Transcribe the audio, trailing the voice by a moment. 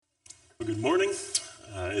Well, good morning.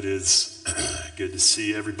 It is good to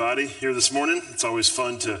see everybody here this morning. It's always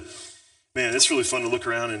fun it's really fun to look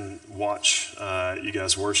around and watch you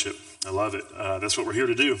guys worship. I love it. That's what we're here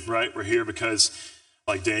to do, right? We're here because,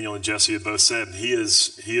 like Daniel and Jesse have both said, he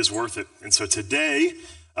is worth it. And so today,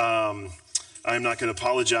 I'm not going to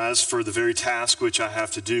apologize for the very task which I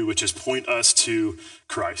have to do, which is point us to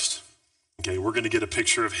Christ. Okay, we're going to get a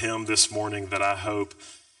picture of him this morning that I hope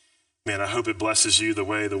it blesses you the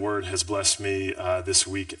way the word has blessed me this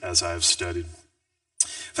week as I've studied.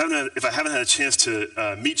 If I haven't had a chance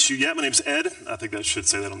to meet you yet, my name's Ed. I think that should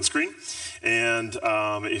say that on the screen. And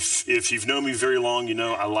if you've known me very long, you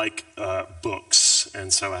know I like books.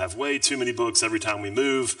 And so I have way too many books every time we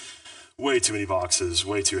move. Way too many boxes,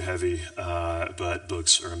 way too heavy, but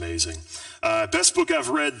books are amazing. Best book I've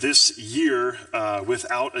read this year,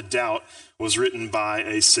 without a doubt, was written by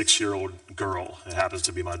a 6-year-old girl. It happens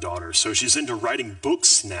to be my daughter. So she's into writing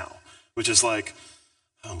books now, which is like,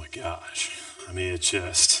 oh my gosh. I mean,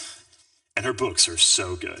 and her books are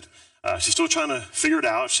so good. She's still trying to figure it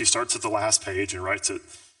out. She starts at the last page and writes it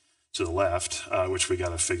to the left, which we got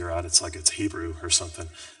to figure out. It's like it's Hebrew or something.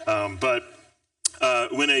 But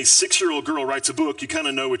when a 6-year-old girl writes a book, you kind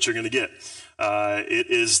of know what you're going to get. It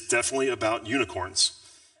is definitely about unicorns.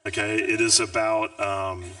 Okay, it is about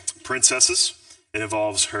princesses. It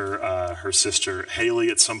involves her sister Haley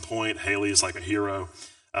at some point. Haley is like a hero.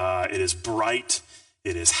 It is bright.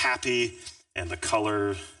 It is happy, and the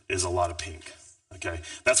color is a lot of pink. Okay,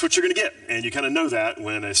 that's what you're going to get, and you kind of know that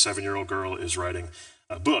when a 7-year-old girl is writing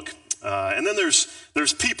a book. And then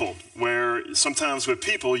there's people, where sometimes with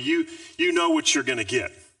people you know what you're going to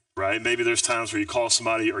get, right? Maybe there's times where you call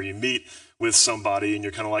somebody or you meet with somebody and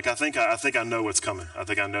you're kind of like, I think I know what's coming. I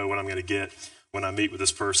think I know what I'm going to get when I meet with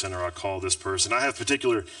this person or I call this person. I have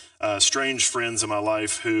particular strange friends in my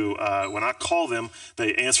life who, when I call them,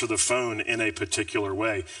 they answer the phone in a particular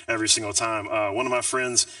way every single time. One of my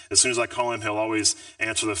friends, as soon as I call him, he'll always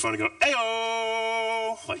answer the phone and go,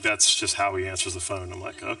 "Ayo!" Like that's just how he answers the phone. I'm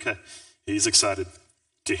like, okay, he's excited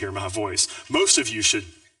to hear my voice. Most of you should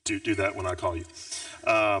do that when I call you.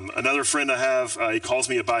 Another friend I have, he calls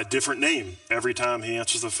me by a different name every time he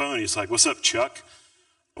answers the phone. He's like, "What's up, Chuck?"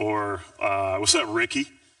 Or "What's up, Ricky?"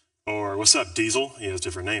 Or "What's up, Diesel?" He has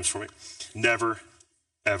different names for me. Never,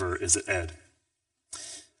 ever is it Ed.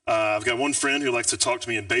 I've got one friend who likes to talk to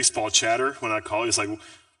me in baseball chatter when I call. He's like,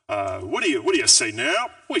 what do you say now?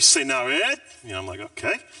 What do you say now, Ed? You know, I'm like,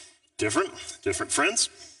 okay, different friends.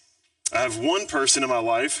 I have one person in my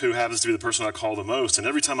life who happens to be the person I call the most, and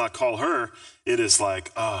every time I call her, it is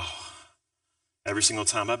like, oh, every single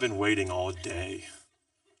time. I've been waiting all day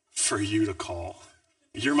for you to call.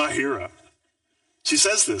 You're my hero. She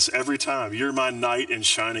says this every time. You're my knight in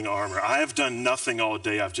shining armor. I have done nothing all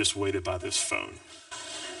day. I've just waited by this phone.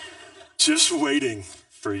 Just waiting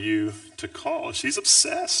for you to call. She's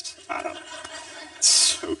obsessed. It's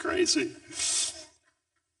so crazy.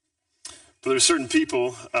 But there's certain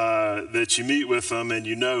people that you meet with them and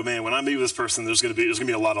you know, man, when I meet with this person, there's going to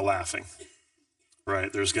be a lot of laughing,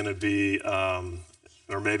 right? There's going to be,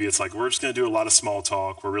 or maybe it's like, we're just going to do a lot of small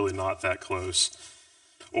talk. We're really not that close.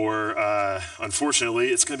 Or unfortunately,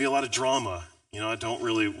 it's going to be a lot of drama. You know, I don't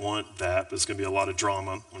really want that, but it's going to be a lot of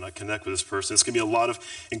drama when I connect with this person. It's going to be a lot of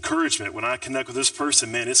encouragement. When I connect with this person,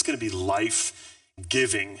 man, it's going to be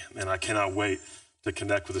life-giving, and I cannot wait to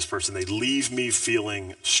connect with this person. They leave me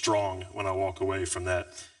feeling strong when I walk away from that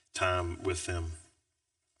time with them.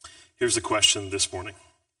 Here's the question this morning.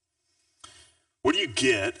 What do you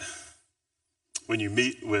get when you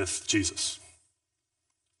meet with Jesus?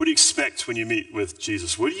 What do you expect when you meet with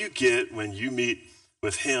Jesus? What do you get when you meet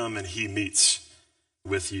with him and he meets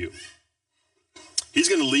with you? He's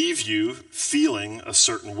going to leave you feeling a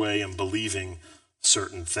certain way and believing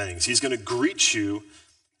certain things. He's going to greet you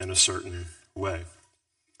in a certain way.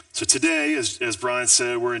 So today, as Brian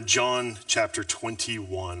said, we're in John chapter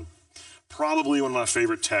 21, probably one of my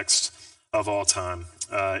favorite texts of all time.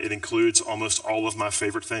 It includes almost all of my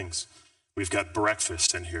favorite things. We've got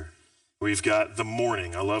breakfast in here. We've got the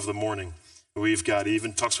morning. I love the morning. We've got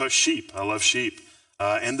even talks about sheep. I love sheep.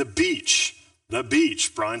 And the beach. The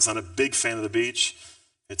beach. Brian's not a big fan of the beach.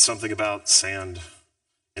 It's something about sand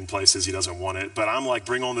in places he doesn't want it. But I'm like,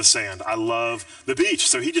 bring on the sand. I love the beach.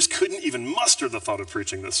 So he just couldn't even muster the thought of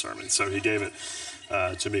preaching this sermon. So he gave it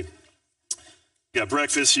to me. You got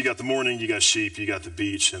breakfast, you got the morning, you got sheep, you got the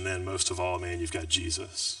beach, and then most of all, man, you've got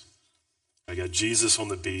Jesus. I got Jesus on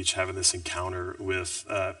the beach having this encounter with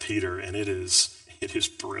Peter, and it is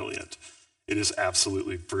brilliant. It is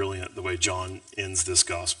absolutely brilliant the way John ends this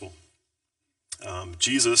gospel.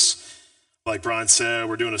 Jesus Like Brian said,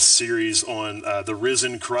 we're doing a series on the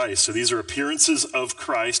risen Christ. So these are appearances of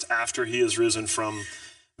Christ after he is risen from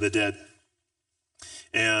the dead.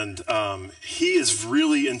 And he is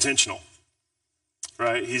really intentional,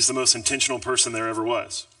 right? He's the most intentional person there ever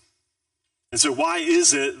was. And so why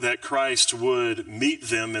is it that Christ would meet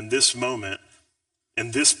them in this moment,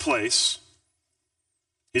 in this place?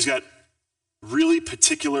 He's got really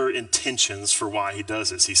particular intentions for why he does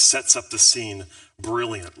this. He sets up the scene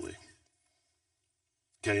brilliantly.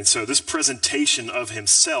 Okay, and so this presentation of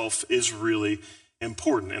himself is really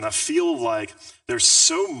important. And I feel like there's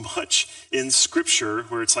so much in Scripture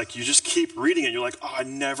where it's like you just keep reading it. You're like, oh, I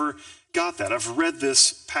never got that. I've read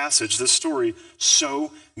this passage, this story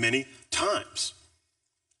so many times.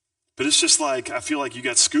 But it's just like, I feel like you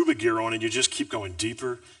got scuba gear on and you just keep going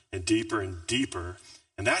deeper and deeper and deeper.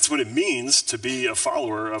 And that's what it means to be a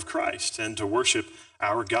follower of Christ and to worship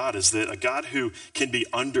our God, is that a God who can be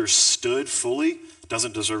understood fully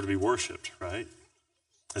doesn't deserve to be worshiped, right?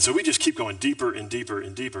 And so we just keep going deeper and deeper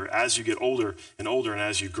and deeper as you get older and older and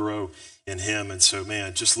as you grow in him. And so,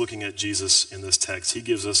 man, just looking at Jesus in this text, he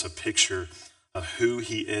gives us a picture of who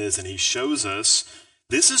he is, and he shows us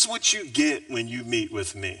this is what you get when you meet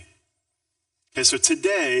with me. Okay, so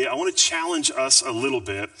today I want to challenge us a little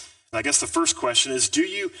bit. And I guess the first question is, do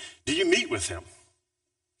you meet with him?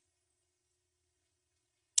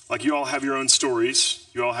 Like, you all have your own stories,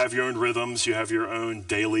 you all have your own rhythms, you have your own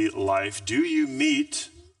daily life. Do you meet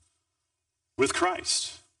with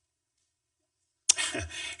Christ?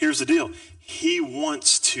 Here's the deal. He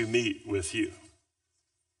wants to meet with you.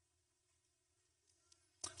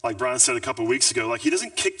 Like Brian said a couple weeks ago, like, he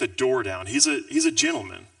doesn't kick the door down. He's a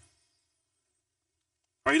gentleman.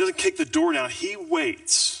 Right? He doesn't kick the door down. He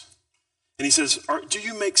waits. And he says, do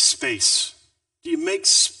you make space? Do you make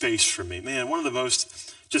space for me? Man, one of the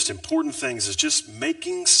most just important things is just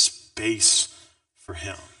making space for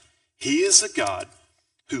him. He is a God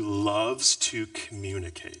who loves to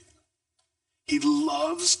communicate. He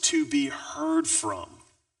loves to be heard from.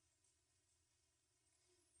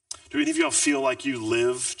 Do any of y'all feel like you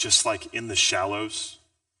live just like in the shallows?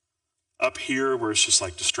 Up here where it's just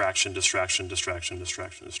like distraction, distraction, distraction,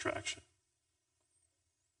 distraction, distraction.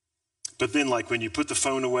 But then like when you put the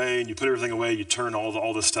phone away and you put everything away, you turn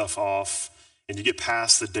all the stuff off and you get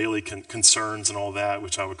past the daily concerns and all that,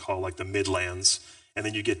 which I would call like the midlands, and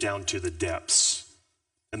then you get down to the depths.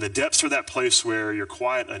 And the depths are that place where you're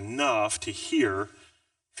quiet enough to hear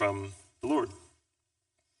from the Lord.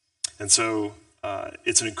 And so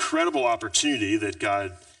it's an incredible opportunity that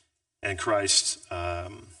God and Christ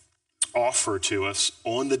offer to us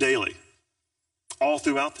on the daily, all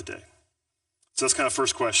throughout the day. So that's kind of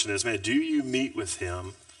first question is, man, do you meet with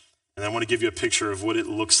him? And I want to give you a picture of what it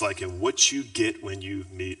looks like and what you get when you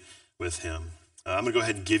meet with him. I'm going to go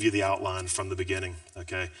ahead and give you the outline from the beginning,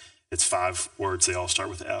 okay? It's 5 words. They all start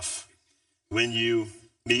with F. When you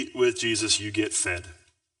meet with Jesus, you get fed.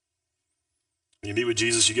 When you meet with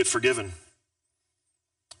Jesus, you get forgiven.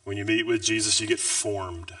 When you meet with Jesus, you get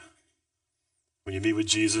formed. When you meet with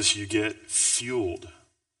Jesus, you get fueled.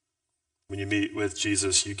 When you meet with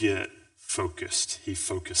Jesus, you get focused. He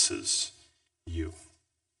focuses you.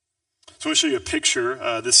 So I'm going to show you a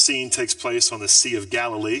picture. This scene takes place on the Sea of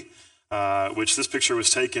Galilee, which this picture was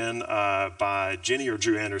taken by Jenny or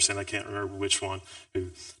Drew Anderson. I can't remember which one who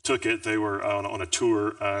took it. They were on a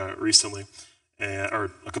tour recently,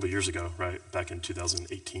 or a couple of years ago, right, back in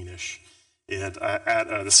 2018-ish. And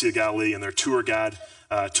at the Sea of Galilee, and their tour guide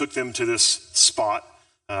took them to this spot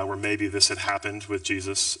where maybe this had happened with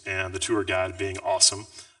Jesus, and the tour guide, being awesome,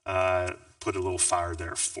 put a little fire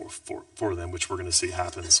there for them, which we're going to see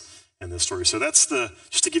happens in this story. So that's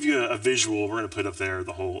just to give you a visual. We're going to put up there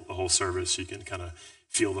the whole service. You can kind of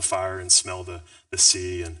feel the fire and smell the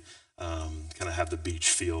sea and kind of have the beach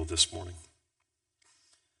feel this morning.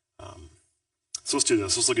 So let's do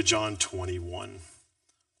this. Let's look at John 21.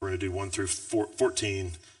 We're going to do 1 through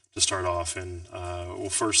 14 to start off, and we'll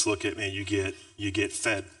first look at, man, you get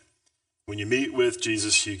fed. When you meet with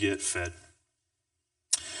Jesus, you get fed.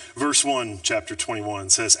 Verse 1, chapter 21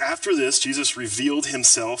 says, after this, Jesus revealed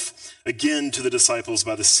himself again to the disciples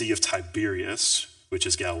by the Sea of Tiberias, which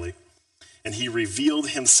is Galilee. And he revealed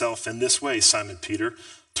himself in this way: Simon Peter,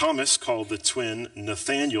 Thomas, called the twin,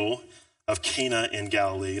 Nathanael of Cana in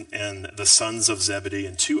Galilee, and the sons of Zebedee,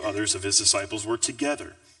 and 2 others of his disciples were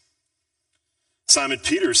together. Simon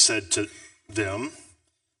Peter said to them,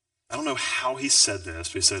 I don't know how he said this,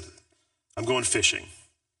 but he said, I'm going fishing.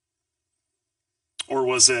 Or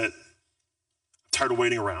was it, I'm tired of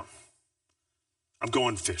waiting around. I'm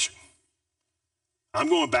going fishing. I'm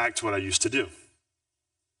going back to what I used to do.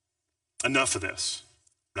 Enough of this.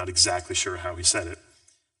 Not exactly sure how he said it,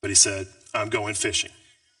 but he said, I'm going fishing.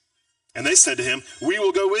 And they said to him, we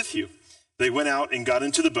will go with you. They went out and got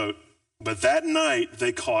into the boat, but that night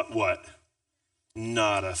they caught what?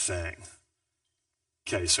 Not a thing.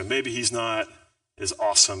 Okay, so maybe he's not as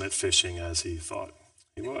awesome at fishing as he thought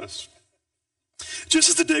he was. Just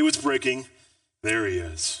as the day was breaking, there he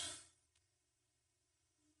is.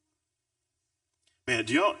 Man,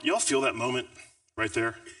 do y'all feel that moment right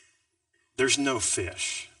there? There's no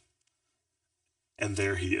fish. And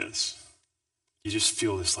there he is. You just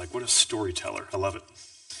feel this, like, what a storyteller. I love it.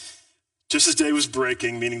 Just as day was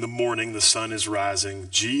breaking, meaning the morning, the sun is rising,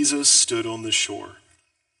 Jesus stood on the shore.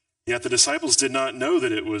 Yet the disciples did not know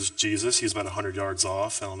that it was Jesus. He was about 100 yards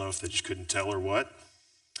off. I don't know if they just couldn't tell or what.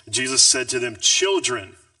 Jesus said to them,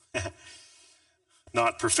 children,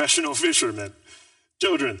 not professional fishermen,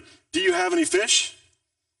 children, do you have any fish?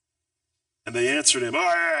 And they answered him,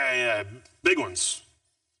 yeah, big ones.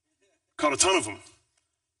 Caught a ton of them.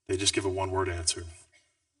 They just give a one-word answer.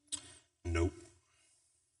 Nope.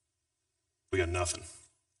 We got nothing.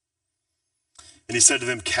 And he said to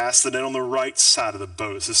them, cast the net on the right side of the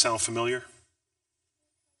boat. Does this sound familiar?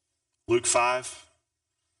 Luke 5.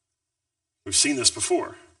 We've seen this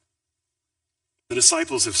before. The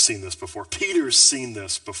disciples have seen this before. Peter's seen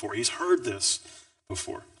this before. He's heard this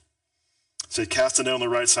before. He said, cast the net on the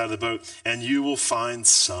right side of the boat, and you will find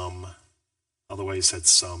some. By the way, he said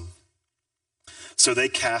some. So they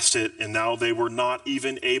cast it, and now they were not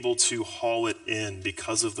even able to haul it in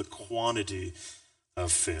because of the quantity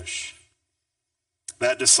of fish.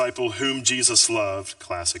 That disciple whom Jesus loved,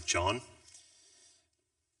 classic John,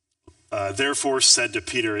 therefore said to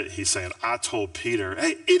Peter, he said, I told Peter,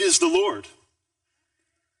 hey, it is the Lord.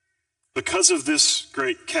 Because of this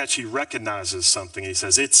great catch, he recognizes something. He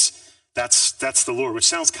says, that's the Lord, which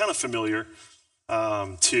sounds kind of familiar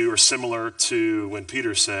or similar to when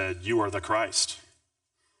Peter said, you are the Christ.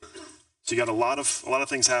 So you got a lot of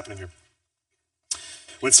things happening here.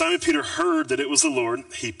 When Simon Peter heard that it was the Lord,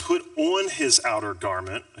 he put on his outer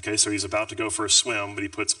garment. Okay, so he's about to go for a swim, but he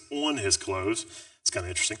puts on his clothes. It's kind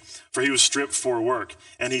of interesting. For he was stripped for work.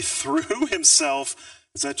 And he threw himself,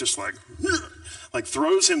 is that just like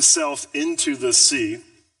throws himself into the sea.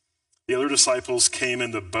 The other disciples came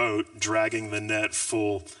in the boat, dragging the net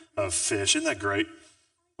full of fish. Isn't that great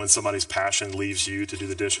when somebody's passion leaves you to do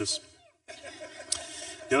the dishes?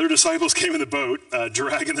 The other disciples came in the boat,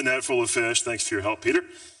 dragging the net full of fish. Thanks for your help, Peter.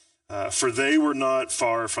 For they were not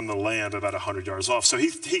far from the land, about 100 yards off. So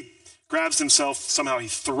he grabs himself, somehow he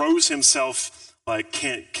throws himself like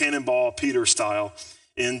cannonball Peter style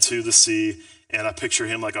into the sea. And I picture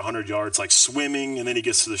him like 100 yards, like swimming. And then he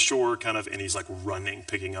gets to the shore kind of, and he's like running,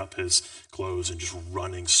 picking up his clothes and just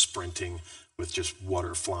running, sprinting with just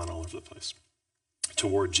water flying all over the place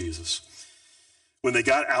toward Jesus. When they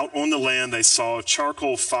got out on the land, they saw a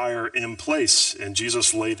charcoal fire in place, and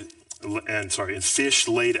fish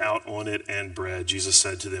laid out on it and bread. Jesus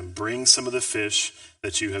said to them, bring some of the fish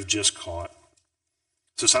that you have just caught.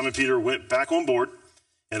 So Simon Peter went back on board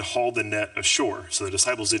and hauled the net ashore. So the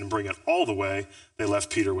disciples didn't bring it all the way. They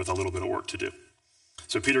left Peter with a little bit of work to do.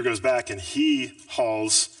 So Peter goes back and he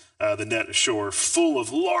hauls the net ashore full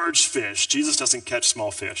of large fish. Jesus doesn't catch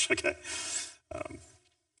small fish, okay?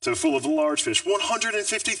 So full of large fish,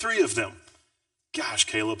 153 of them. Gosh,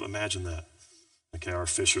 Caleb, imagine that. Okay, our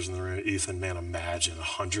fishers in the room, Ethan, man, imagine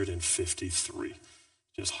 153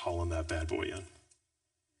 just hauling that bad boy in.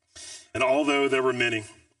 And although there were many,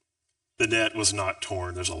 the net was not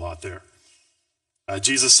torn. There's a lot there.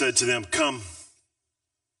 Jesus said to them, come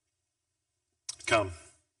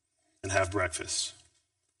and have breakfast.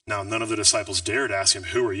 Now, none of the disciples dared ask him,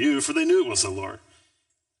 who are you? For they knew it was the Lord.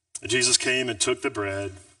 Jesus came and took the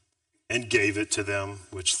bread and gave it to them,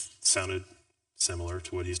 which sounded similar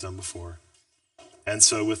to what he's done before. And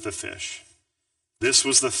so with the fish. This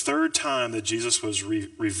was the third time that Jesus was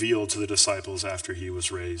revealed to the disciples after he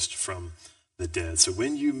was raised from the dead. So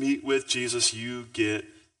when you meet with Jesus, you get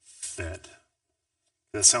fed.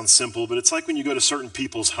 That sounds simple, but it's like when you go to certain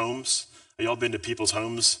people's homes. Have y'all been to people's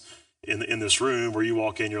homes in this room where you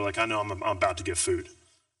walk in, you're like, I know I'm about to get food.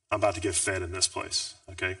 I'm about to get fed in this place,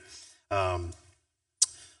 okay?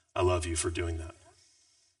 I love you for doing that.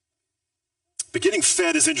 But getting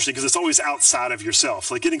fed is interesting because it's always outside of yourself.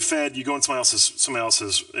 Like getting fed, you go in somebody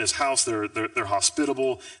else's house, they're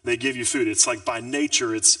hospitable, they give you food. It's like by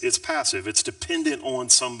nature, it's passive. It's dependent on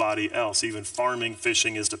somebody else. Even farming,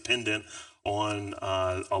 fishing is dependent on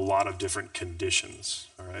a lot of different conditions,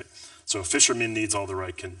 all right? So a fisherman needs all the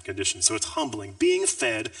right conditions. So it's humbling. Being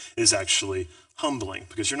fed is actually humbling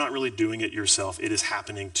because you're not really doing it yourself. It is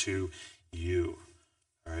happening to you.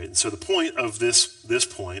 All All right. And so the point of this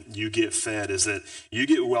point, you get fed, is that you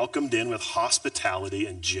get welcomed in with hospitality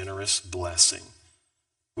and generous blessing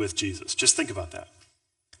with Jesus. Just think about that.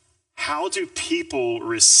 How do people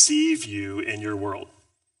receive you in your world?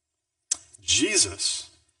 Jesus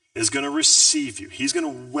is going to receive you. He's going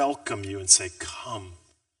to welcome you and say, come,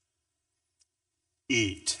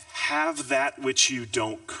 eat, have that which you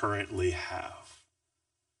don't currently have.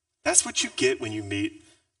 That's what you get when you meet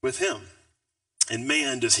with him. And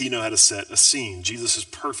man, does he know how to set a scene. Jesus is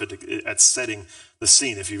perfect at setting the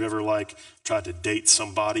scene. If you've ever tried to date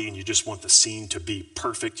somebody and you just want the scene to be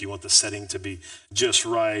perfect, you want the setting to be just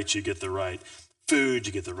right, you get the right food,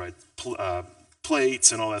 you get the right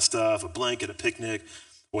plates and all that stuff, a blanket, a picnic,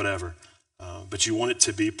 whatever. But you want it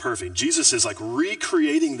to be perfect. Jesus is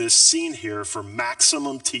recreating this scene here for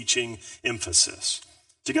maximum teaching emphasis.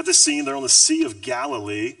 So you got this scene, they're on the Sea of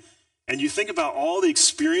Galilee, and you think about all the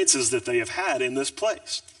experiences that they have had in this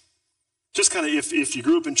place. Just kind of if you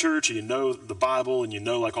grew up in church and you know the Bible and you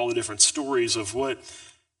know all the different stories of what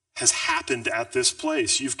has happened at this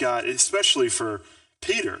place, you've got, especially for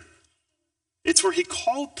Peter, it's where he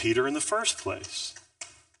called Peter in the first place.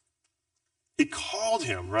 He called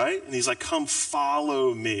him, right? And he's like, come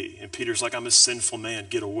follow me. And Peter's like, I'm a sinful man,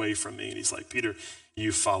 get away from me. And he's like, Peter,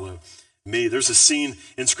 you follow me. There's a scene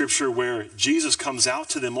in scripture where Jesus comes out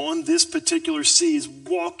to them on this particular sea. He's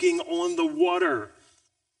walking on the water.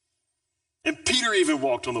 And Peter even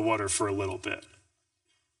walked on the water for a little bit.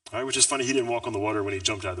 All right, which is funny, he didn't walk on the water when he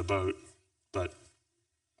jumped out of the boat.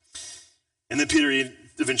 And then Peter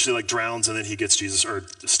eventually drowns, and then he gets Jesus, or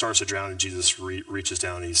starts to drown, and Jesus reaches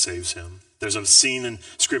down and he saves him. There's a scene in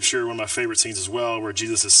scripture, one of my favorite scenes as well, where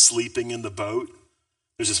Jesus is sleeping in the boat.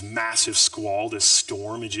 There's this massive squall, this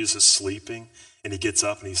storm, and Jesus is sleeping, and he gets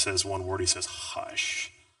up and he says one word. He says,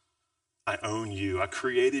 hush, I own you. I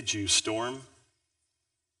created you, storm.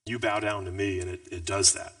 You bow down to me, and it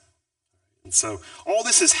does that. And so all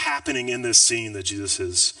this is happening in this scene that Jesus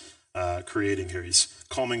is creating here. He's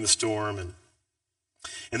calming the storm. And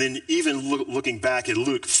then even looking back at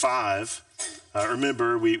Luke 5,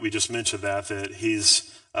 remember we just mentioned that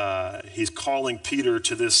he's calling Peter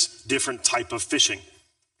to this different type of fishing.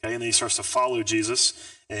 Okay, and then he starts to follow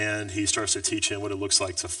Jesus, and he starts to teach him what it looks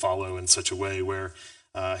like to follow in such a way where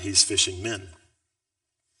he's fishing men.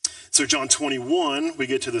 So John 21, we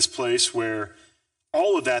get to this place where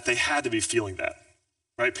all of that, they had to be feeling that,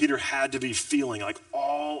 right? Peter had to be feeling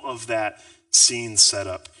all of that scene set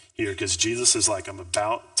up here, because Jesus is I'm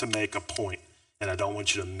about to make a point, and I don't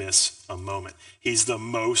want you to miss a moment. He's the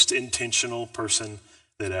most intentional person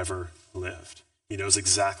that ever lived. He knows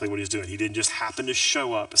exactly what he's doing. He didn't just happen to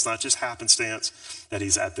show up. It's not just happenstance that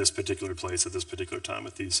he's at this particular place at this particular time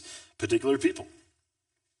with these particular people.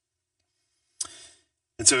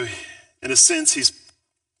 And so, in a sense, he's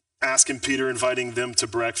asking Peter, inviting them to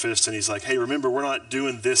breakfast, and he's like, hey, remember, we're not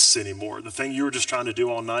doing this anymore. The thing you were just trying to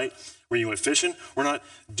do all night where you went fishing, we're not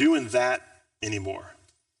doing that anymore.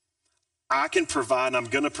 I can provide, and I'm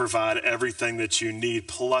going to provide everything that you need,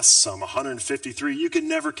 plus some. 153, you could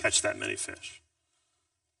never catch that many fish.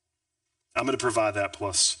 I'm going to provide that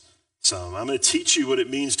plus some. I'm going to teach you what it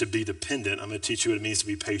means to be dependent. I'm going to teach you what it means to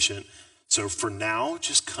be patient. So for now,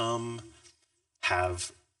 just come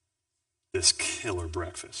have this killer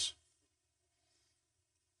breakfast.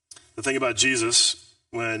 The thing about Jesus,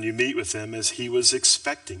 when you meet with him, is he was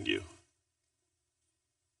expecting you.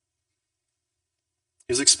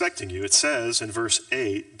 He was expecting you. It says in verse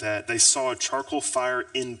 8 that they saw a charcoal fire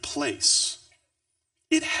in place.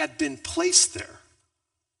 It had been placed there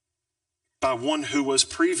by one who was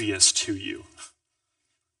previous to you.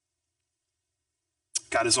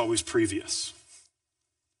 God is always previous.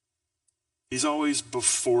 He's always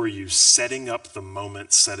before you, setting up the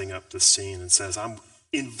moment, setting up the scene, and says, I'm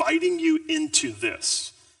inviting you into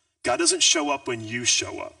this. God doesn't show up when you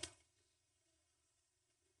show up.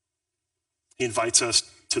 He invites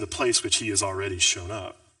us to the place which he has already shown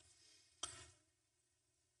up.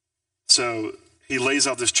 So he lays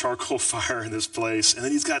out this charcoal fire in this place, and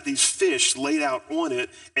then he's got these fish laid out on it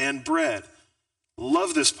and bread.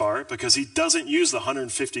 Love this part because he doesn't use the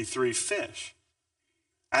 153 fish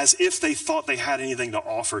as if they thought they had anything to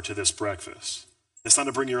offer to this breakfast. It's not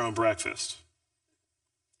to bring your own breakfast.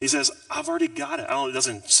 He says, I've already got it. It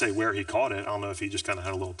doesn't say where he caught it. I don't know if he just kind of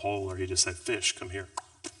had a little pole or he just said, fish, come here.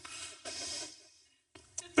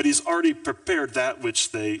 But he's already prepared that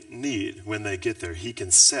which they need when they get there. He can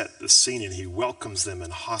set the scene and he welcomes them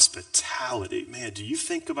in hospitality. Man, do you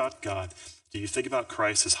think about God? Do you think about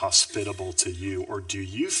Christ as hospitable to you? Or do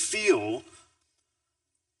you feel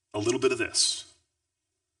a little bit of this?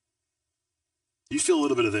 You feel a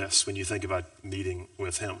little bit of this when you think about meeting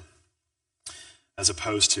with him, as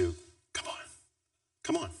opposed to, come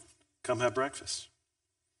on, come have breakfast.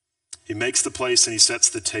 He makes the place and he sets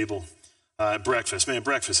the table. Breakfast, man,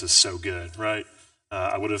 breakfast is so good, right?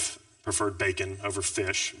 I would have preferred bacon over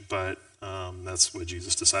fish, but that's what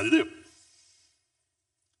Jesus decided to do.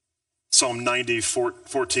 Psalm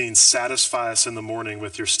 90:14, satisfy us in the morning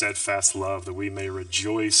with your steadfast love, that we may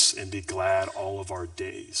rejoice and be glad all of our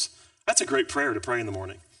days. That's a great prayer to pray in the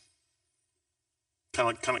morning.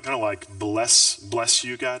 Kind of like bless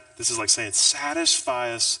you, God. This is like saying,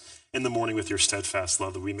 satisfy us in the morning with your steadfast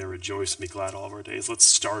love, that we may rejoice and be glad all of our days. Let's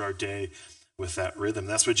start our day with that rhythm.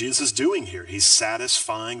 That's what Jesus is doing here. He's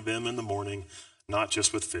satisfying them in the morning, not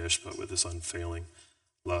just with fish, but with his unfailing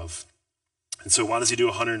love. And so why does he do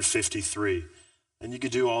 153? And you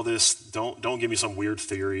could do all this. Don't give me some weird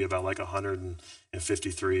theory about like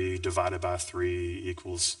 153 divided by 3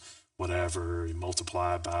 equals whatever. You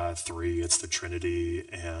multiply by 3, it's the Trinity,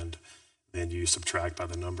 and then you subtract by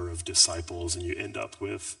the number of disciples, and you end up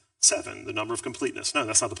with 7, the number of completeness. No,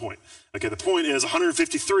 that's not the point. Okay, the point is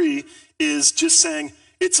 153 is just saying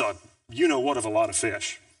it's a you-know-what of a lot of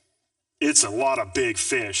fish. It's a lot of big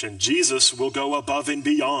fish, and Jesus will go above and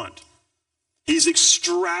beyond. He's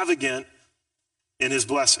extravagant in his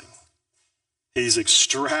blessing. He's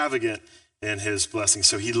extravagant in his blessing.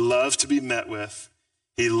 So he loves to be met with.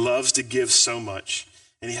 He loves to give so much,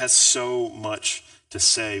 and he has so much to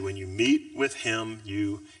say. When you meet with him,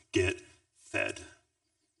 you get fed.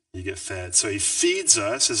 You get fed. So he feeds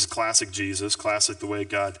us. This is classic Jesus, classic the way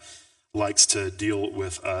God likes to deal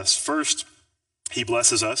with us. First, he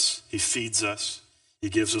blesses us. He feeds us. He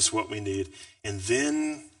gives us what we need. And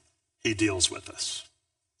then he deals with us.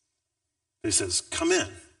 He says, come in,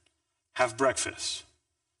 have breakfast.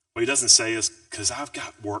 What he doesn't say is, because I've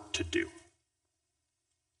got work to do.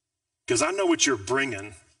 Because I know what you're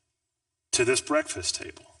bringing to this breakfast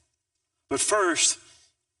table. But first,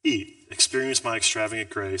 eat, experience my extravagant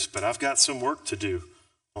grace, but I've got some work to do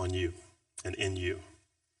on you and in you.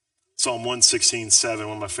 Psalm 116:7,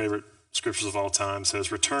 one of my favorite scriptures of all time,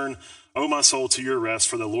 says, return, O my soul, to your rest,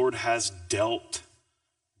 for the Lord has dealt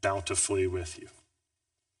bountifully with you.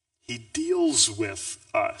 He deals with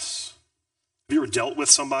us. Have you ever dealt with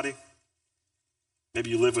somebody? Maybe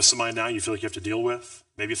you live with somebody now you feel like you have to deal with.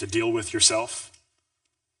 Maybe you have to deal with yourself.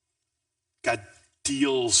 God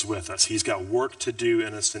deals with us. He's got work to do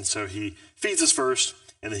in us, and so he feeds us first,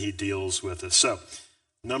 and then he deals with us. So,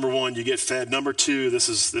 number 1, you get fed. Number 2, this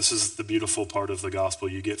is the beautiful part of the gospel.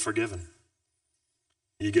 You get forgiven.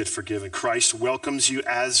 You get forgiven. Christ welcomes you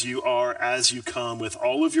as you are, as you come, with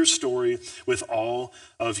all of your story, with all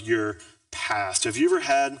of your past. Have you ever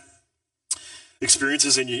had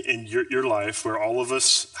experiences in your life where all of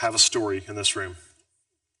us have a story in this room?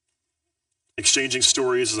 Exchanging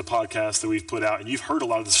Stories is a podcast that we've put out, and you've heard a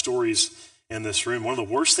lot of the stories in this room. One of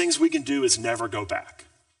the worst things we can do is never go back.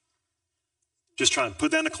 Just try and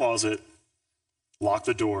put that in a closet, lock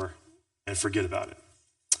the door, and forget about it.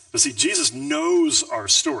 But see, Jesus knows our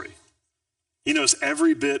story. He knows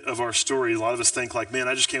every bit of our story. A lot of us think like, man,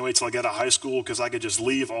 I just can't wait till I get out of high school because I could just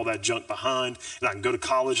leave all that junk behind and I can go to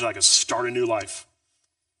college and I can start a new life.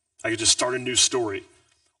 I could just start a new story.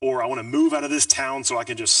 Or I want to move out of this town so I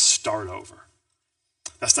can just start over.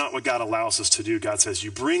 That's not what God allows us to do. God says,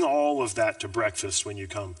 you bring all of that to breakfast when you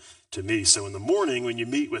come to me. So in the morning when you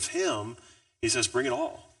meet with him, he says, bring it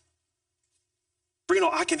all. Bring it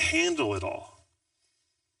all. I can handle it all.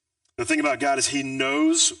 The thing about God is he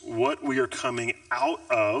knows what we are coming out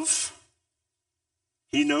of.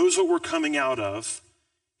 He knows what we're coming out of.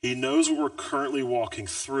 He knows what we're currently walking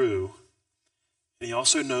through. And he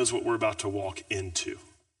also knows what we're about to walk into.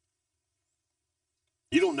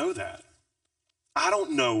 You don't know that. I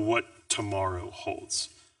don't know what tomorrow holds,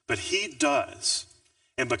 but he does.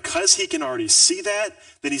 And because he can already see that,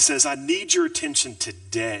 then he says, I need your attention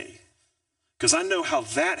today because I know how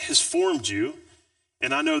that has formed you.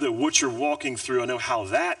 And I know that what you're walking through, I know how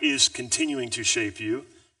that is continuing to shape you.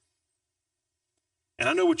 And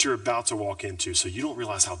I know what you're about to walk into, so you don't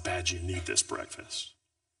realize how bad you need this breakfast.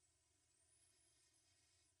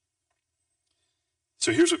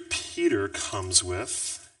 So here's what Peter comes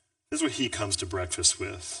with. This is what he comes to breakfast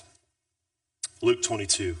with. Luke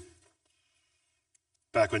 22.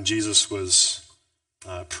 Back when Jesus was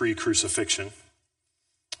pre-crucifixion.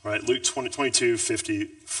 Right, Luke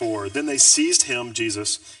 22:54. Then they seized him,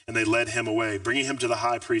 Jesus, and they led him away, bringing him to the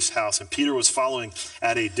high priest's house. And Peter was following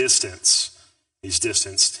at a distance. He's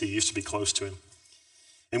distanced. He used to be close to him.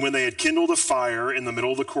 And when they had kindled a fire in the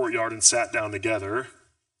middle of the courtyard and sat down together,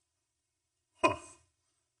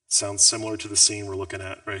 Sounds similar to the scene we're looking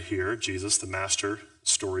at right here. Jesus, the master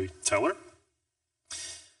storyteller.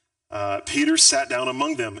 Peter sat down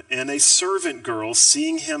among them, and a servant girl,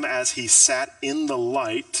 seeing him as he sat in the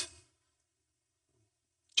light,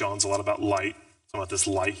 John's a lot about light, about this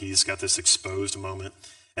light, he's got this exposed moment,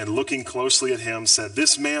 and looking closely at him said,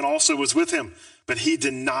 "This man also was with him," but he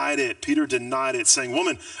denied it. Peter denied it, saying,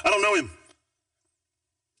 "Woman, I don't know him."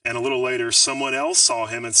 And a little later, someone else saw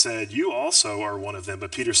him and said, "You also are one of them."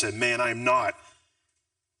 But Peter said, "Man, I am not."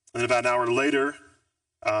 And about an hour later,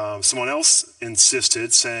 someone else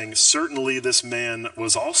insisted, saying, "Certainly this man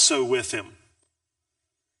was also with him."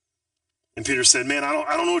 And Peter said, "Man, I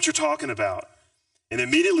don't know what you're talking about." And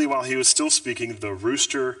immediately while he was still speaking, the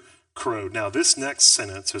rooster crowed. Now, this next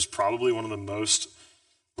sentence is probably one of the most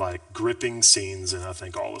gripping scenes in, I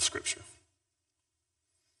think, all of Scripture.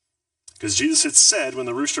 Because Jesus had said, when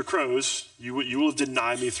the rooster crows, you will have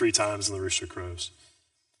denied me 3 times, and the rooster crows.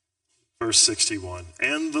 Verse 61,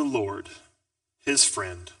 and the Lord, his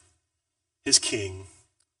friend, his king,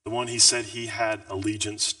 the one he said he had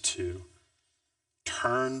allegiance to,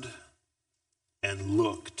 turned and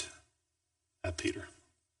looked at Peter.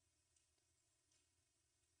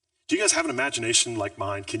 Do you guys have an imagination like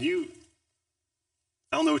mine? I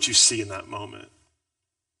don't know what you see in that moment,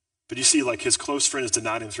 but you see his close friend has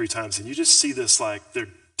denied him 3 times, and you just see this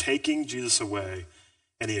they're taking Jesus away,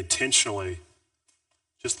 and he intentionally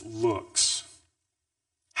just looks.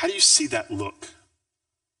 How do you see that look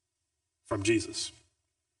from Jesus?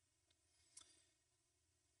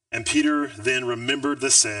 And Peter then remembered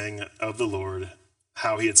the saying of the Lord,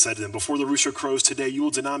 how he had said to them, "Before the rooster crows today, you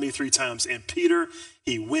will deny me 3 times." And Peter,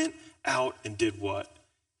 he went out and did what?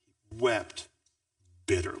 He wept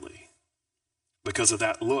bitterly because of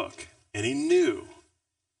that look. And he knew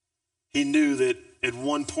that at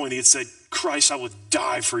one point he had said, "Christ, I will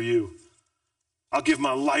die for you. I'll give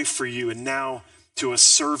my life for you." And now to a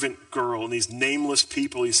servant girl and these nameless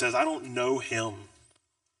people, he says, "I don't know him."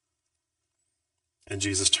 And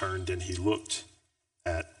Jesus turned and he looked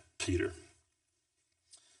at Peter.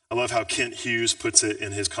 I love how Kent Hughes puts it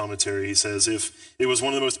in his commentary. He says, "If it was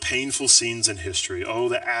one of the most painful scenes in history, oh,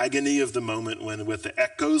 the agony of the moment when, with the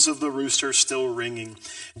echoes of the rooster still ringing,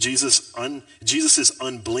 Jesus'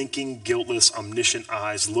 unblinking, guiltless, omniscient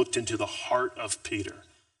eyes looked into the heart of Peter."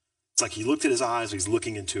 It's like he looked at his eyes, he's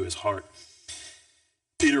looking into his heart.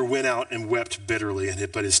 Peter went out and wept bitterly,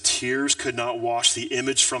 but his tears could not wash the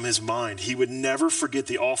image from his mind. He would never forget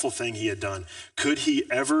the awful thing he had done. Could he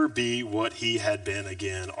ever be what he had been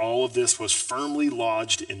again? All of this was firmly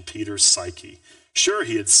lodged in Peter's psyche. Sure,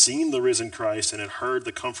 he had seen the risen Christ and had heard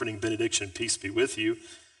the comforting benediction, "Peace be with you,"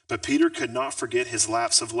 but Peter could not forget his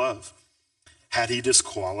lapse of love. Had he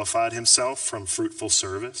disqualified himself from fruitful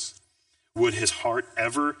service? Would his heart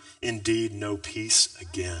ever indeed know peace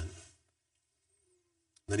again?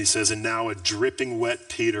 Then he says, "And now a dripping wet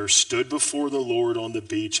Peter stood before the Lord on the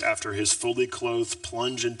beach after his fully clothed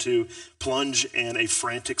plunge and a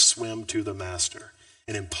frantic swim to the master,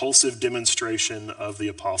 an impulsive demonstration of the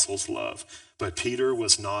apostles' love. But Peter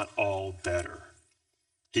was not all better.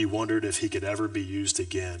 He wondered if he could ever be used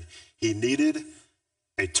again. He needed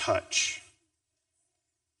a touch,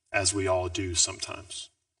 as we all do sometimes."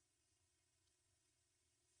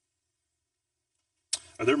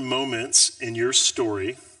 Are there moments in your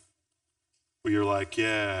story where you're like,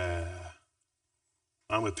 "Yeah,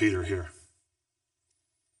 I'm with Peter here"?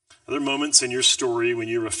 Are there moments in your story when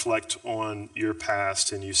you reflect on your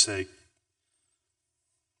past and you say,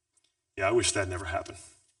 "Yeah, I wish that never happened"?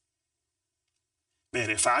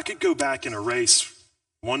 Man, if I could go back and erase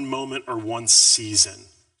one moment or one season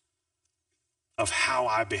of how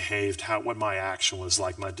I behaved, what my action was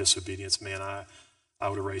like, my disobedience, man, I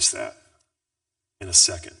would erase that in a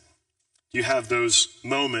second. You have those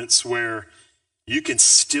moments where you can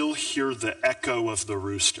still hear the echo of the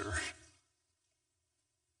rooster.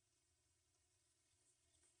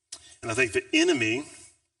 And I think the enemy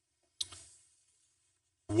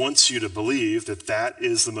wants you to believe that that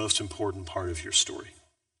is the most important part of your story.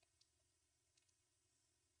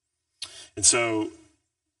 And so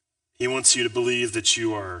he wants you to believe that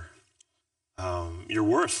you're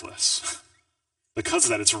worthless. Because of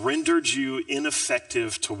that, it's rendered you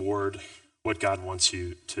ineffective toward what God wants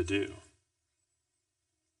you to do.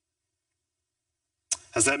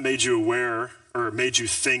 Has that made you aware or made you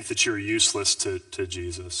think that you're useless to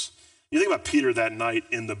Jesus? You think about Peter that night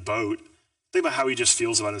in the boat. Think about how he just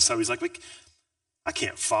feels about himself. He's like, I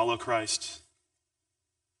can't follow Christ.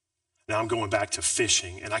 Now I'm going back to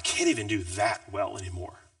fishing, and I can't even do that well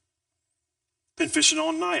anymore. Been fishing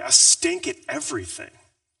all night. I stink at everything.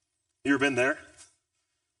 You ever been there?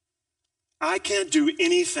 I can't do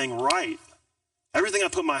anything right. Everything I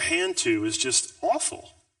put my hand to is just awful.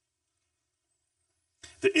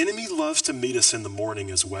 The enemy loves to meet us in the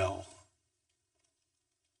morning as well.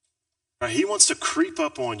 Right? He wants to creep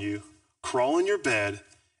up on you, crawl in your bed,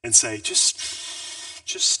 and say, just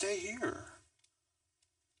stay here.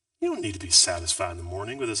 You don't need to be satisfied in the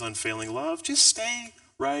morning with his unfailing love. Just stay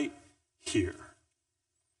right here.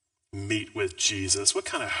 Meet with Jesus. What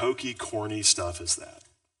kind of hokey, corny stuff is that?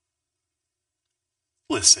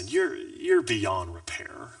 Listen, you're beyond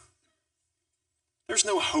repair. There's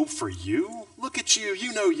no hope for you. Look at you.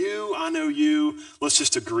 You know you. I know you. Let's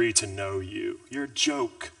just agree to know you. You're a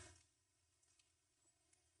joke.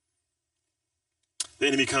 The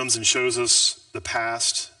enemy comes and shows us the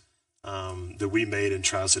past that we made and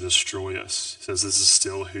tries to destroy us. He says, this is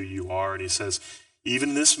still who you are. And he says, even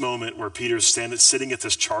in this moment where Peter's sitting at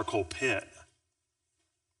this charcoal pit,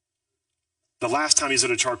 the last time he's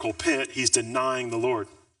at a charcoal pit, he's denying the Lord.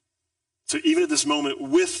 So even at this moment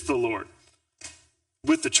with the Lord,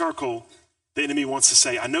 with the charcoal, the enemy wants to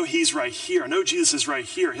say, I know he's right here. I know Jesus is right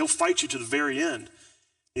here. He'll fight you to the very end.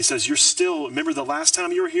 He says, you're still, remember the last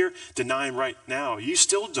time you were here? Deny him right now. You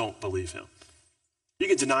still don't believe him. You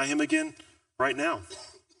can deny him again right now.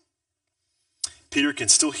 Peter can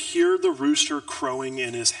still hear the rooster crowing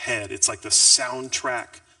in his head. It's like the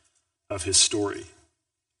soundtrack of his story.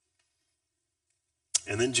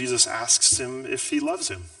 And then Jesus asks him if he loves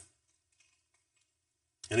him.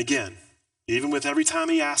 And again, even with every time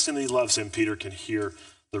he asks him that he loves him, Peter can hear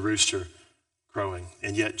the rooster crowing.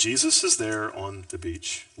 And yet Jesus is there on the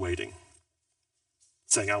beach waiting,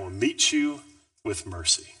 saying, I will meet you with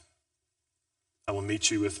mercy. I will meet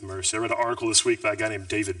you with mercy. I read an article this week by a guy named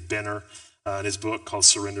David Benner in his book called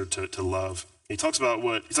Surrender to Love. He talks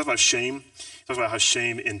about shame. He talks about how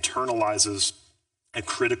shame internalizes a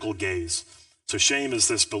critical gaze. So shame is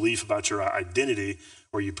this belief about your identity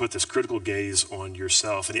where you put this critical gaze on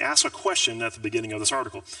yourself. And he asks a question at the beginning of this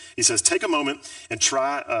article. He says, take a moment and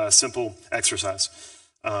try a simple exercise.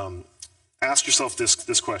 Ask yourself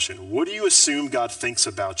this question. What do you assume God thinks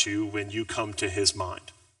about you when you come to his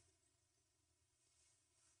mind?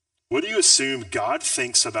 What do you assume God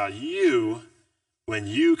thinks about you when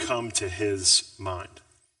you come to his mind?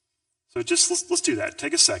 So just let's do that.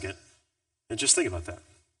 Take a second and just think about that.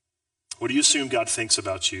 What do you assume God thinks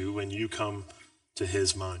about you when you come to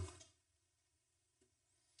his mind?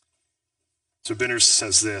 So Benner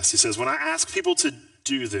says this. He says, when I ask people to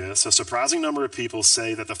do this, a surprising number of people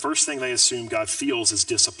say that the first thing they assume God feels is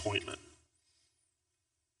disappointment.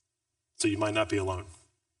 So you might not be alone.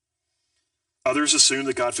 Others assume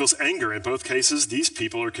that God feels anger. In both cases, these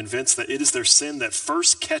people are convinced that it is their sin that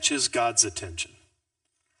first catches God's attention.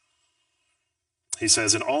 He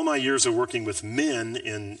says, in all my years of working with men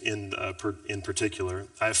in particular,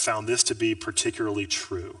 I have found this to be particularly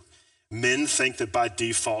true. Men think that by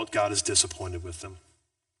default, God is disappointed with them.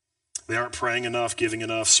 They aren't praying enough, giving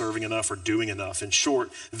enough, serving enough, or doing enough. In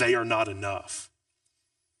short, they are not enough.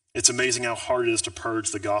 It's amazing how hard it is to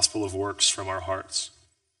purge the gospel of works from our hearts.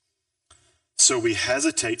 So we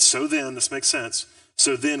hesitate. So then, this makes sense.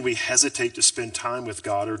 So then we hesitate to spend time with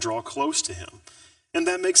God or draw close to him. And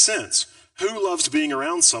that makes sense. Who loves being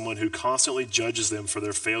around someone who constantly judges them for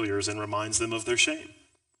their failures and reminds them of their shame?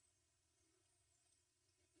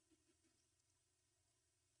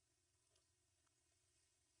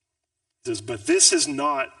 He says, but this is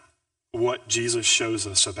not what Jesus shows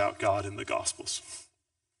us about God in the Gospels.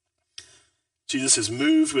 Jesus is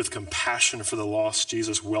moved with compassion for the lost.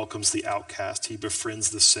 Jesus welcomes the outcast. He befriends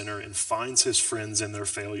the sinner and finds his friends in their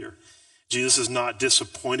failure. Jesus is not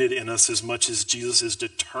disappointed in us as much as Jesus is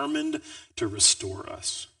determined to restore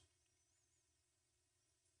us.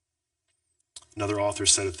 Another author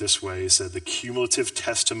said it this way. He said, the cumulative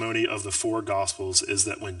testimony of the four Gospels is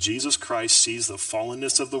that when Jesus Christ sees the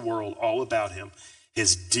fallenness of the world all about him,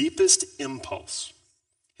 his deepest impulse,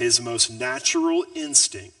 his most natural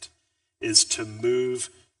instinct is to move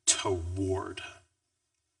toward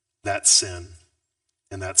that sin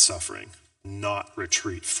and that suffering, not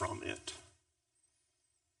retreat from it.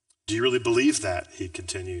 Do you really believe that? He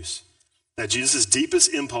continues. That Jesus'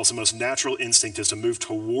 deepest impulse and most natural instinct is to move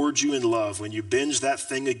towards you in love. When you binge that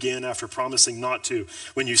thing again after promising not to,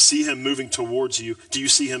 when you see him moving towards you, do you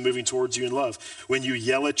see him moving towards you in love? When you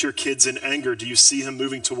yell at your kids in anger, do you see him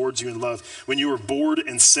moving towards you in love? When you are bored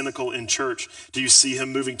and cynical in church, do you see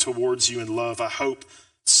him moving towards you in love? I hope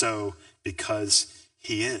so, because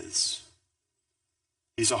he is.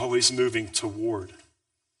 He's always moving toward.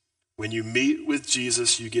 When you meet with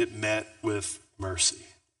Jesus, you get met with mercy.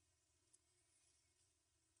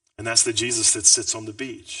 And that's the Jesus that sits on the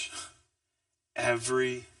beach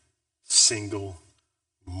every single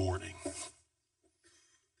morning.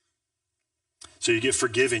 So you get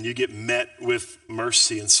forgiven, you get met with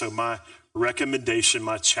mercy. And so my recommendation,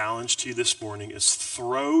 my challenge to you this morning is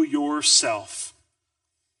throw yourself,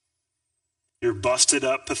 your busted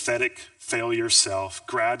up, pathetic failure self,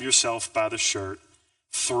 grab yourself by the shirt,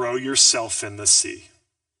 throw yourself in the sea.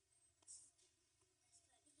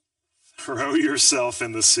 Throw yourself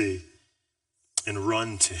in the sea and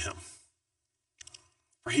run to him.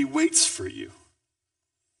 For he waits for you.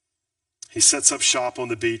 He sets up shop on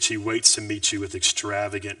the beach. He waits to meet you with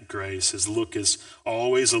extravagant grace. His look is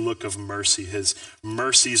always a look of mercy. His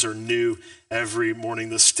mercies are new every morning.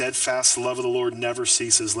 The steadfast love of the Lord never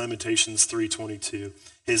ceases. Lamentations 3:22.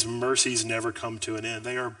 His mercies never come to an end.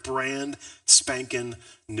 They are brand spanking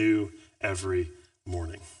new every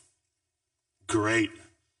morning. Great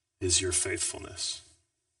is your faithfulness.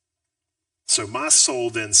 So my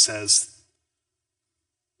soul then says,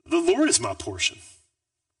 the Lord is my portion.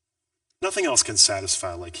 Nothing else can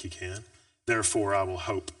satisfy like he can. Therefore, I will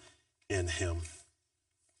hope in him.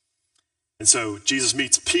 And so Jesus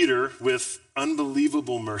meets Peter with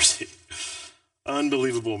unbelievable mercy.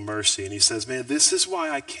 Unbelievable mercy. And he says, man, this is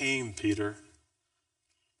why I came, Peter.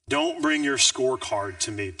 Don't bring your scorecard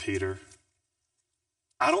to me, Peter.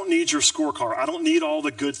 I don't need your scorecard. I don't need all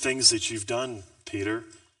the good things that you've done, Peter.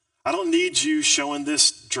 I don't need you showing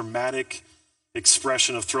this dramatic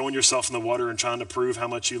expression of throwing yourself in the water and trying to prove how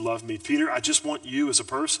much you love me. Peter, I just want you as a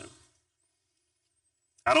person.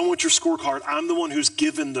 I don't want your scorecard. I'm the one who's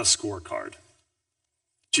given the scorecard.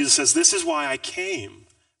 Jesus says, this is why I came.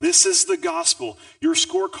 This is the gospel. Your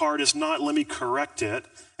scorecard is not let me correct it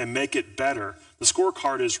and make it better. The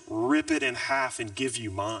scorecard is rip it in half and give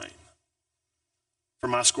you mine. For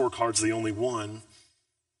my scorecard's the only one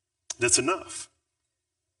that's enough.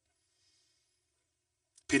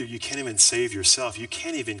 Peter, you can't even save yourself. You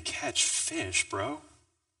can't even catch fish, bro.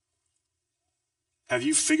 Have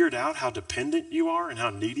you figured out how dependent you are and how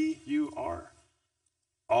needy you are?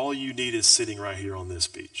 All you need is sitting right here on this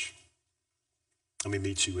beach. Let me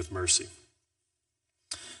meet you with mercy.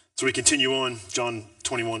 So we continue on, John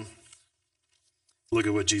 21. Look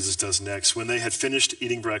at what Jesus does next. When they had finished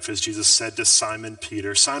eating breakfast, Jesus said to Simon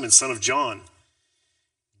Peter, Simon, son of John,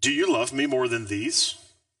 do you love me more than these?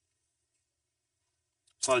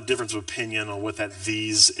 There's a lot of difference of opinion on what that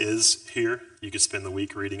these is here. You could spend the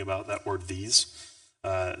week reading about that word these.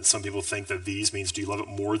 Some people think that these means, do you love it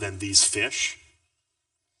more than these fish?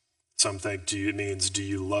 Some think it means, do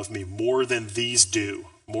you love me more than these do,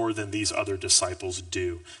 more than these other disciples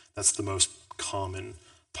do? That's the most common,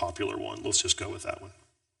 popular one. Let's just go with that one.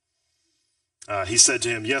 He said to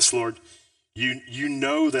him, yes, Lord, you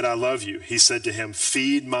know that I love you. He said to him,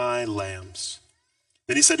 feed my lambs.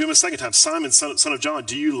 Then he said to him a second time, Simon, son of John,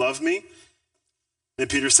 do you love me? Then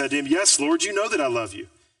Peter said to him, yes, Lord, you know that I love you.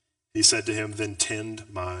 He said to him, then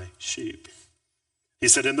tend my sheep. He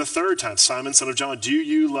said in the third time, Simon, son of John, do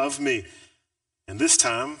you love me? And this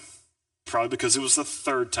time, probably because it was the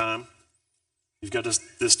third time, you've got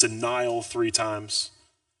this denial 3 times.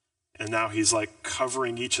 And now he's like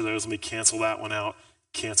covering each of those. Let me cancel that one out,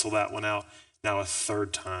 cancel that one out. Now a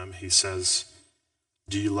third time he says,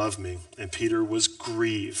 do you love me? And Peter was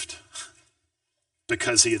grieved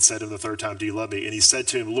because he had said him the third time, do you love me? And he said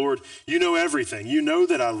to him, Lord, you know everything. You know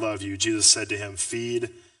that I love you. Jesus said to him, feed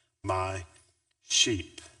my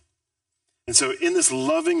sheep. And so in this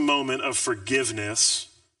loving moment of forgiveness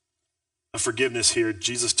here,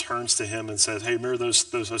 Jesus turns to him and says, hey, remember those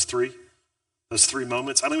three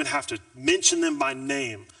moments? I don't even have to mention them by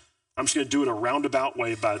name. I'm just going to do it a roundabout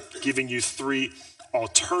way by giving you 3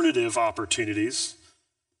 alternative opportunities.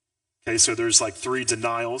 Okay, so there's like 3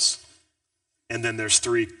 denials, and then there's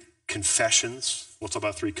 3 confessions. We'll talk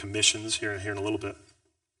about 3 commissions here in a little bit.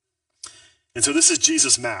 And so this is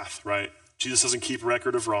Jesus' math, right? Jesus doesn't keep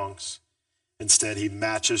record of wrongs. Instead, he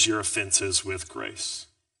matches your offenses with grace.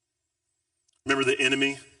 Remember, the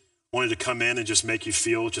enemy wanted to come in and just make you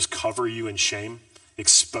feel, just cover you in shame,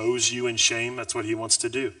 expose you in shame. That's what he wants to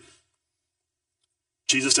do.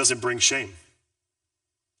 Jesus doesn't bring shame.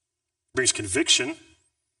 He brings conviction,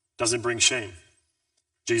 doesn't bring shame.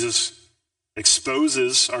 Jesus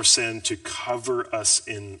exposes our sin to cover us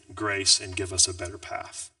in grace and give us a better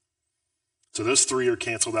path. So those 3 are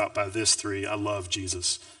canceled out by this 3. I love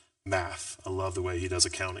Jesus' math. I love the way he does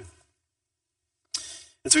accounting.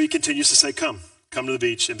 And so he continues to say, come to the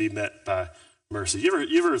beach and be met by mercy. You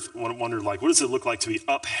ever wondered, like, what does it look like to be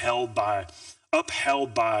upheld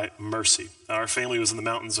by mercy? Our family was in the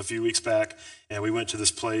mountains a few weeks back, and we went to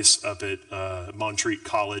this place up at Montreat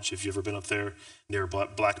College, if you've ever been up there near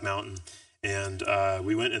Black Mountain. And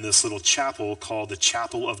we went in this little chapel called the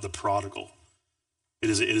Chapel of the Prodigal. It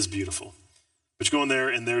is beautiful. But you go in there,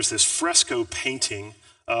 and there's this fresco painting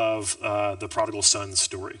of the prodigal son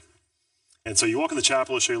story. And so you walk in the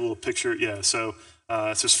chapel, I'll show you a little picture. Yeah, so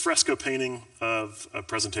it's this fresco painting of a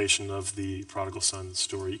presentation of the prodigal son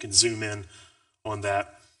story. You can zoom in on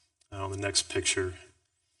that on the next picture.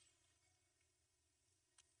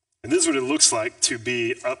 And this is what it looks like to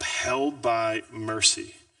be upheld by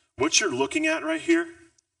mercy. What you're looking at right here,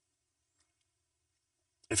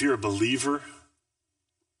 if you're a believer,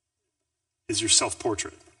 is your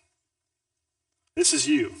self-portrait. This is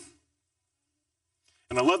you.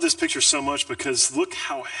 And I love this picture so much because look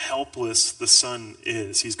how helpless the son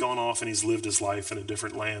is. He's gone off and he's lived his life in a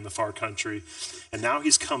different land, the far country. And now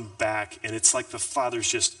he's come back, and it's like the father's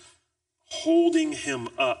just holding him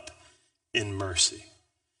up in mercy.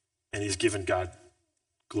 And he's given God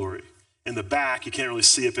glory. In the back, you can't really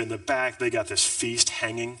see it, but in the back, they got this feast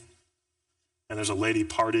hanging. And there's a lady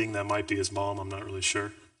partying. That might be his mom. I'm not really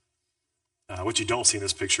sure. What you don't see in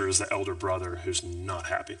this picture is the elder brother who's not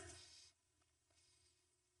happy.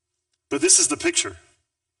 But this is the picture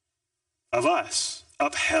of us,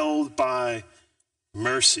 upheld by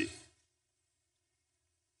mercy.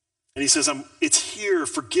 And he says, it's here.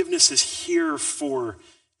 Forgiveness is here for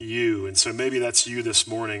you. And so maybe that's you this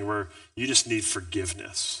morning where you just need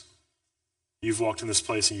forgiveness. You've walked in this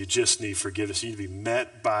place and you just need forgiveness. You need to be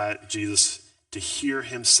met by Jesus, to hear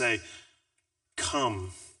him say,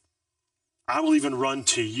 come. I will even run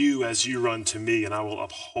to you as you run to me, and I will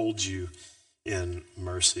uphold you in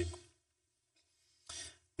mercy.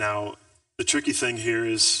 Now, the tricky thing here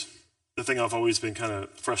is, the thing I've always been kind of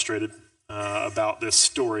frustrated about this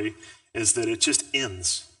story is that it just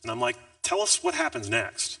ends. And I'm like, tell us what happens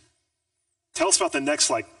next. Tell us about the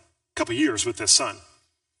next couple years with this son.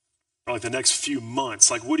 Or the next few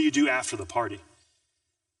months. What do you do after the party?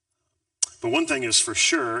 But one thing is for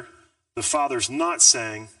sure, the father's not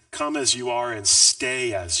saying, come as you are and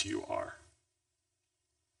stay as you are.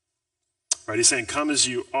 Right? He's saying, come as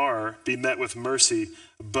you are, be met with mercy,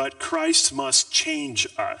 but Christ must change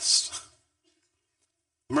us.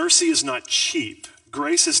 Mercy is not cheap.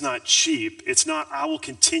 Grace is not cheap. It's not, I will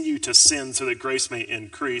continue to sin so that grace may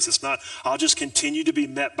increase. It's not, I'll just continue to be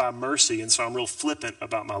met by mercy, and so I'm real flippant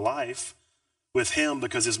about my life with him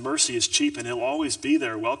because his mercy is cheap and he'll always be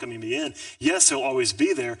there welcoming me in. Yes, he'll always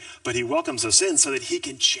be there, but he welcomes us in so that he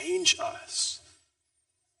can change us.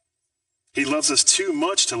 He loves us too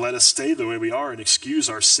much to let us stay the way we are and excuse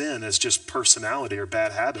our sin as just personality or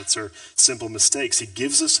bad habits or simple mistakes. He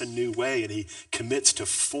gives us a new way and he commits to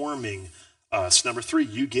forming us. Number 3,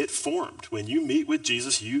 you get formed. When you meet with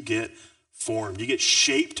Jesus, you get formed. You get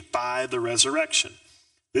shaped by the resurrection.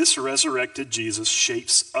 This resurrected Jesus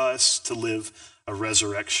shapes us to live a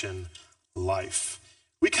resurrection life.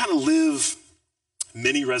 We kind of live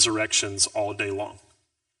many resurrections all day long.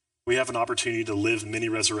 We have an opportunity to live many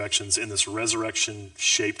resurrections in this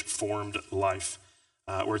resurrection-shaped, formed life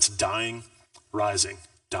where it's dying, rising,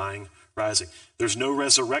 dying, rising. There's no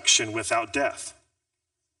resurrection without death.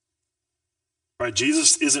 Right?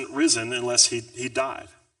 Jesus isn't risen unless he died.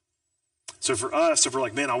 So for us, if we're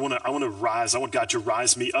like, man, I want to rise, I want God to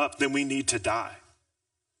rise me up, then we need to die.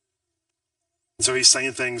 And so he's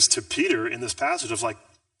saying things to Peter in this passage of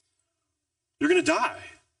you're going to die.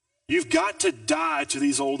 You've got to die to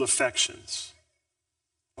these old affections.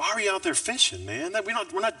 Why are you out there fishing, man?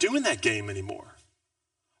 We're not doing that game anymore.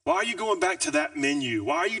 Why are you going back to that menu?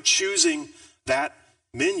 Why are you choosing that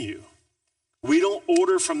menu? We don't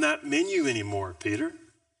order from that menu anymore, Peter.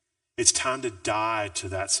 It's time to die to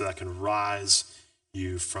that so that I can rise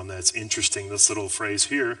you from that. It's interesting, this little phrase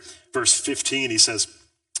here. Verse 15, he says,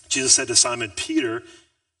 Jesus said to Simon Peter,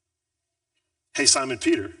 hey, Simon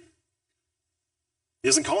Peter. He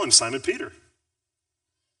doesn't call him Simon Peter.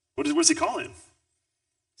 What does he call him?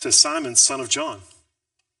 He says, Simon, son of John.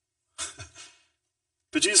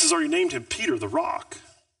 But Jesus has already named him Peter, the rock.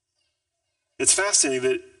 It's fascinating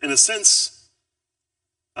that, in a sense,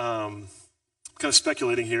 kind of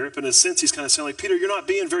speculating here, but in a sense, he's kind of saying, Peter, you're not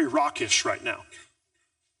being very rockish right now.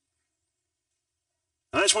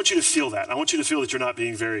 And I just want you to feel that. I want you to feel that you're not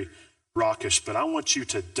being very rockish, but I want you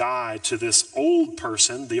to die to this old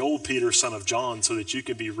person, the old Peter, son of John, so that you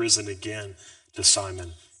can be risen again to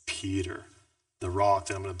Simon Peter, the rock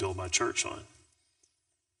that I'm going to build my church on.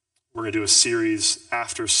 We're going to do a series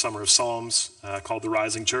after Summer of Psalms called The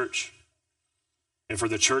Rising Church. And for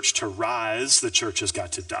the church to rise, the church has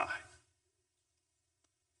got to die.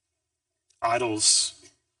 Idols,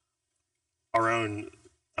 our own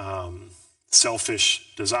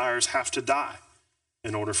selfish desires have to die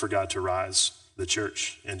in order for God to rise the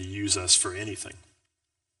church and to use us for anything.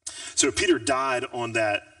 So Peter died on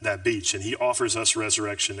that beach, and he offers us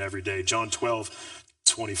resurrection every day. John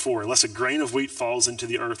 12:24, unless a grain of wheat falls into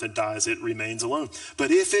the earth and dies, it remains alone.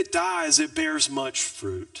 But if it dies, it bears much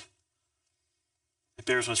fruit. It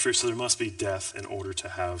bears much fruit, so there must be death in order to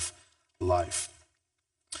have life.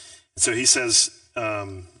 And so he says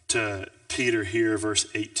to Peter here, verse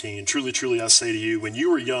 18, truly, truly, I say to you, when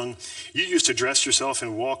you were young, you used to dress yourself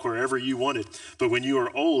and walk wherever you wanted. But when you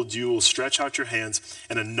are old, you will stretch out your hands,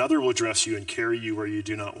 and another will dress you and carry you where you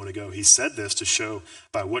do not want to go. He said this to show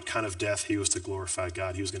by what kind of death he was to glorify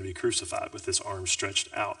God. He was going to be crucified with his arms stretched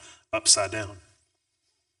out, upside down.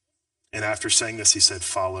 And after saying this, he said,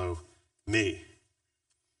 follow me.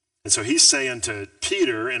 And so he's saying to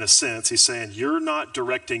Peter, in a sense, he's saying, you're not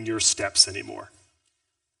directing your steps anymore.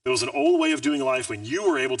 There was an old way of doing life when you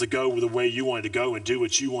were able to go the way you wanted to go and do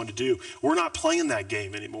what you wanted to do. We're not playing that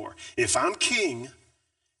game anymore. If I'm king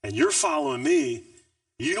and you're following me,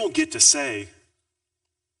 you don't get to say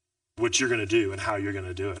what you're going to do and how you're going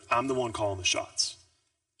to do it. I'm the one calling the shots.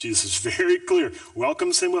 Jesus is very clear,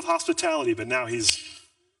 welcomes him with hospitality, but now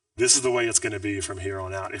this is the way it's going to be from here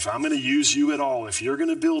on out. If I'm going to use you at all, if I'm going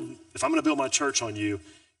to build my church on you,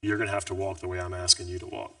 you're going to have to walk the way I'm asking you to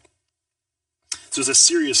walk. So there's a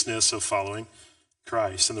seriousness of following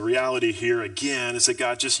Christ. And the reality here, again, is that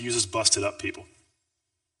God just uses busted up people.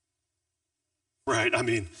 Right? I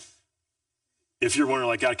mean, if you're wondering,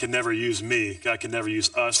 like, God can never use me, God can never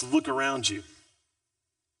use us, look around you.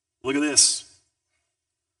 Look at this.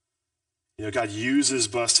 God uses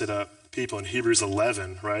busted up people. In Hebrews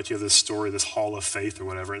 11, right, you have this story, this hall of faith or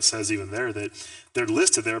whatever. It says even there that they're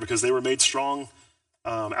listed there because they were made strong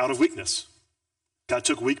out of weakness. God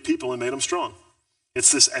took weak people and made them strong.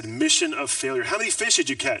 It's this admission of failure. How many fish did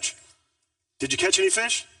you catch? Did you catch any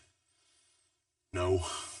fish? No.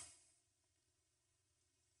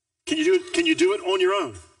 Can you do it on your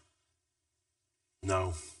own?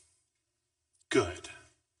 No. Good.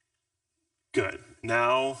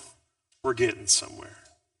 Now we're getting somewhere.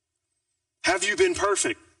 Have you been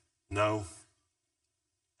perfect? No.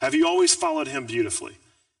 Have you always followed him beautifully?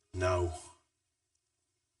 No.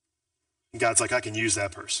 And God's like, I can use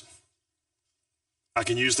that person. I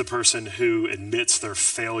can use the person who admits their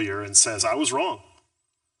failure and says, I was wrong.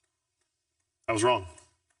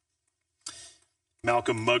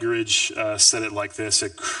 Malcolm Muggeridge said it like this,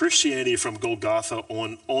 that Christianity from Golgotha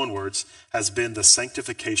onwards has been the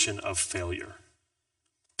sanctification of failure.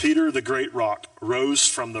 Peter, the great rock, rose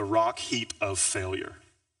from the rock heap of failure.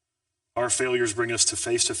 Our failures bring us to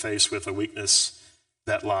face with a weakness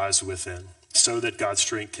that lies within, so that God's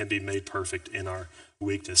strength can be made perfect in our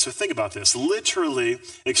weakness. So think about this. Literally,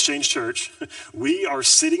 Exchange Church, we are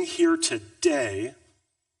sitting here today,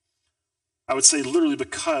 I would say literally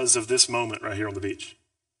because of this moment right here on the beach.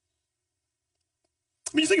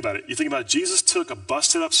 I mean, you think about it. Jesus took a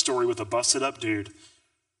busted up story with a busted up dude,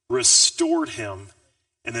 restored him,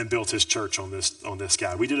 and then built his church on this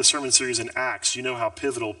guy. We did a sermon series in Acts. You know how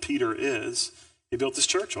pivotal Peter is. He built his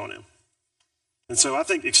church on him. And so I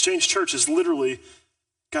think Exchange Church is literally,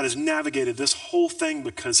 God has navigated this whole thing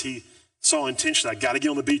because he saw intentionally, I got to get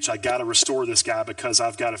on the beach. I got to restore this guy because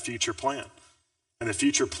I've got a future plan. And the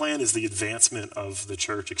future plan is the advancement of the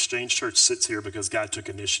church. Exchange Church sits here because God took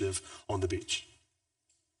initiative on the beach.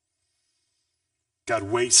 God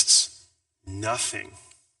wastes nothing.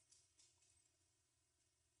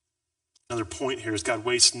 Another point here is God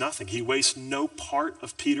wastes nothing. He wastes no part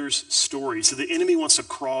of Peter's story. So the enemy wants to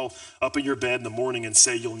crawl up in your bed in the morning and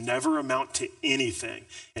say, you'll never amount to anything.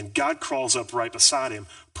 And God crawls up right beside him,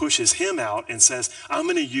 pushes him out and says, I'm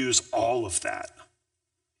going to use all of that.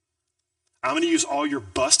 I'm going to use all your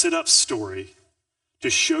busted up story to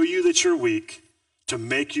show you that you're weak, to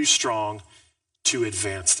make you strong, to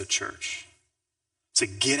advance the church. So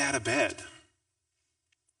get out of bed.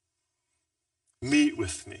 Meet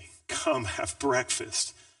with me. Come have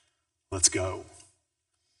breakfast. Let's go.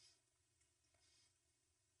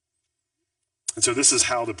 And so this is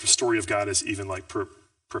how the story of God is even like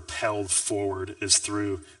propelled forward, is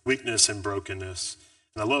through weakness and brokenness.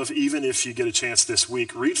 And I love, even if you get a chance this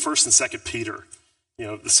week, read 1st and 2nd Peter.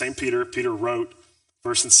 The same Peter wrote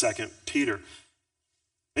 1st and 2nd Peter.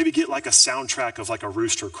 Maybe get like a soundtrack of like a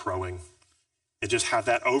rooster crowing and just have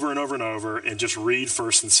that over and over and over and just read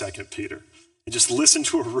 1st and 2nd Peter. And just listen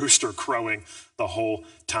to a rooster crowing the whole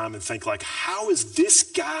time and think like, how is this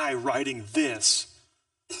guy writing this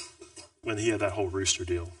when he had that whole rooster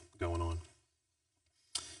deal going on?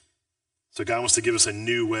 So God wants to give us a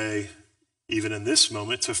new way, even in this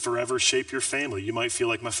moment, to forever shape your family. You might feel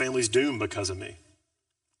like my family's doomed because of me.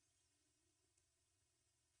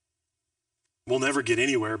 we'll never get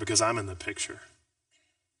anywhere because I'm in the picture.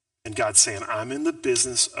 And God's saying, I'm in the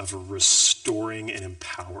business of restoring and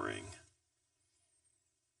empowering.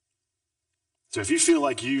 So if you feel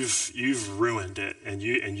like you've ruined it and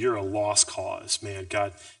you're a lost cause, man,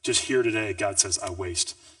 God, just here today, God says, I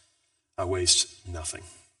waste nothing.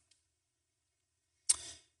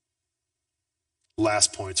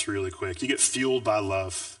 Last points really quick. You get fueled by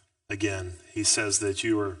love. Again, he says that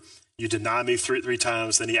you deny me three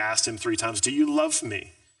times. Then he asked him 3 times, do you love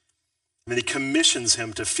me? And then he commissions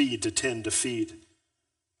him to feed, to tend, to feed.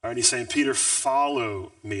 All right, he's saying, Peter,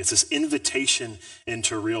 follow me. It's this invitation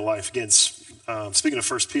into real life. Again, speaking of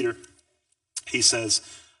 1 Peter, he says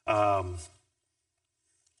at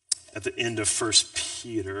the end of 1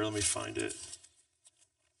 Peter, let me find it.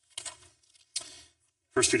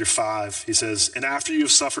 1 Peter 5, he says, and after you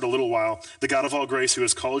have suffered a little while, the God of all grace who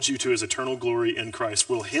has called you to his eternal glory in Christ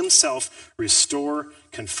will himself restore,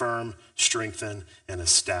 confirm, strengthen, and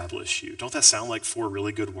establish you. Don't that sound like 4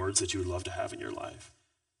 really good words that you would love to have in your life?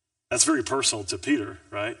 That's very personal to Peter,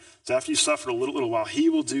 right? So after you suffered a little while, he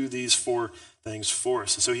will do these 4 things for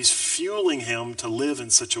us. And so he's fueling him to live in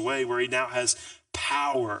such a way where he now has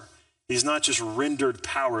power. He's not just rendered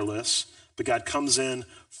powerless, but God comes in,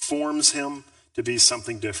 forms him to be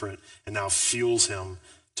something different, and now fuels him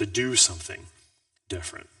to do something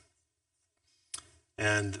different.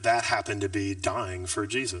 And that happened to be dying for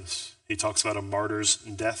Jesus. He talks about a martyr's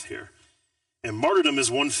death here. And martyrdom is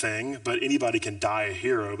one thing, but anybody can die a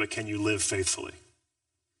hero, but can you live faithfully?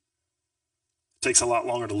 It takes a lot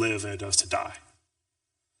longer to live than it does to die.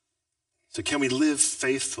 So can we live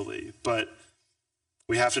faithfully? But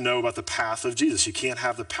we have to know about the path of Jesus. You can't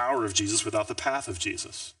have the power of Jesus without the path of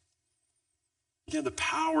Jesus. You can't have the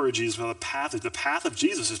power of Jesus without the path. The path of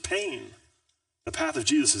Jesus is pain. The path of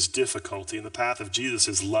Jesus is difficulty. And the path of Jesus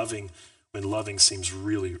is loving when loving seems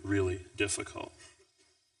really, really difficult.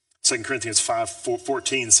 2 Corinthians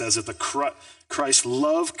 5:14 says that Christ's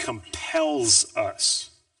love compels us.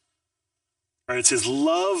 Right? It's his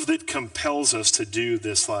love that compels us to do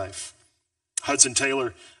this life. Hudson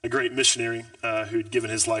Taylor, a great missionary who'd given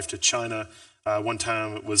his life to China, one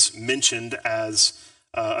time was mentioned as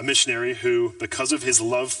a missionary who, because of his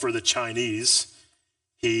love for the Chinese,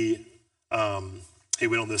 he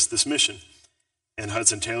went on this mission. And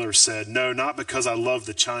Hudson Taylor said, no, not because I loved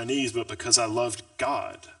the Chinese, but because I loved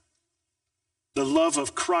God. The love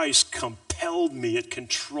of Christ compelled me, it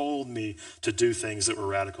controlled me to do things that were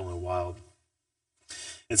radical and wild.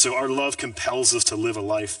 And so our love compels us to live a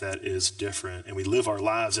life that is different, and we live our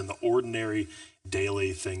lives in the ordinary,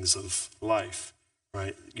 daily things of life,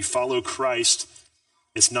 right? You follow Christ,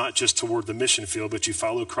 it's not just toward the mission field, but you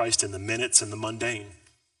follow Christ in the minutes and the mundane.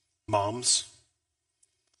 Moms,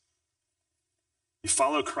 you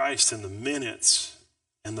follow Christ in the minutes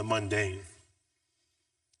and the mundane.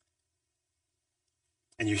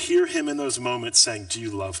 And you hear him in those moments saying, do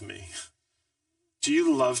you love me? Do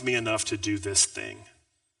you love me enough to do this thing?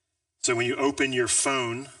 So when you open your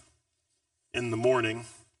phone in the morning,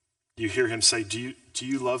 you hear him say, do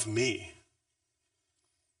you love me?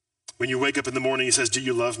 When you wake up in the morning, he says, do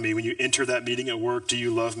you love me? When you enter that meeting at work, do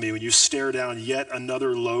you love me? When you stare down yet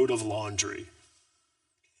another load of laundry,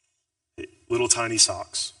 little tiny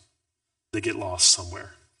socks that get lost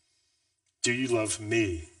somewhere, do you love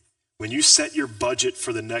me? When you set your budget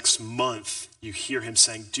for the next month, you hear him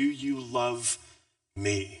saying, do you love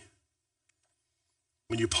me?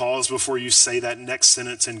 When you pause before you say that next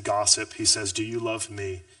sentence in gossip, he says, do you love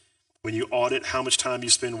me? When you audit how much time you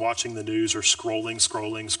spend watching the news or scrolling,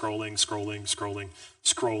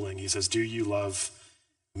 he says, do you love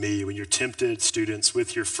me? When you're tempted, students,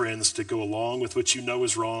 with your friends to go along with what you know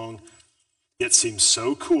is wrong, yet seems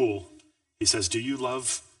so cool, he says, do you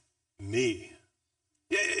love me?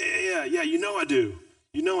 Yeah, you know I do.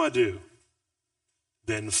 You know I do.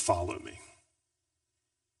 Then follow me.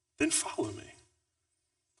 Then follow me.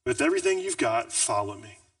 With everything you've got, follow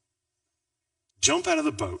me. Jump out of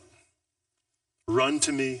the boat. Run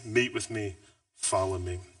to me, meet with me, follow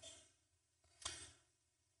me.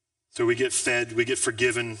 So we get fed, we get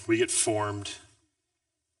forgiven, we get formed,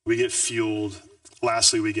 we get fueled.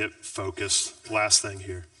 Lastly, we get focused. Last thing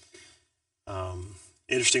here.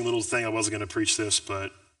 Interesting little thing. I wasn't going to preach this,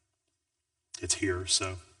 but it's here.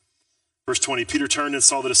 So verse 20, Peter turned and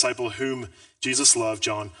saw the disciple whom Jesus loved,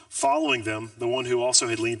 John, following them, the one who also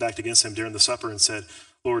had leaned back against him during the supper, and said,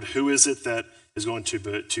 Lord, who is it that is going to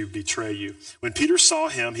betray you? When Peter saw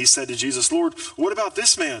him, he said to Jesus, Lord, what about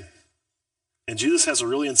this man? And Jesus has a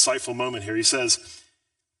really insightful moment here. He says,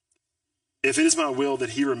 if it is my will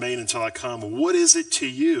that he remain until I come, what is it to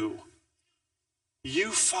you?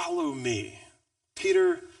 You follow me.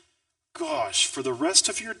 Peter, gosh, for the rest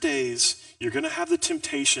of your days, you're going to have the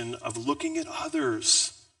temptation of looking at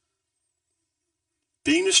others,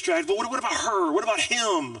 being distracted. But what about her? What about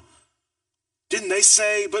him? Didn't they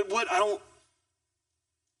say,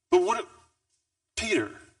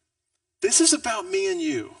 Peter, this is about me and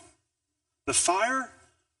you. The fire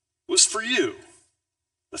was for you.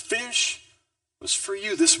 The fish was for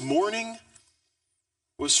you. This morning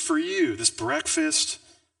was for you. This breakfast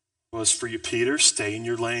was for you. Peter, stay in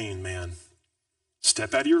your lane, man.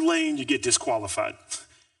 Step out of your lane, you get disqualified.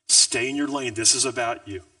 Stay in your lane. This is about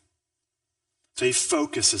you. So he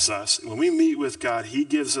focuses us. When we meet with God, he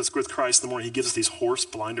gives us, with Christ in the morning, he gives us these horse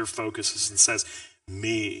blinder focuses and says,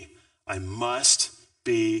 me, I must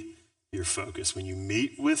be your focus. When you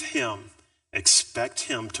meet with him, expect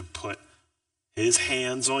him to put his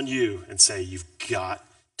hands on you and say, you've got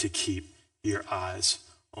to keep your eyes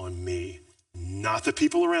on me, not the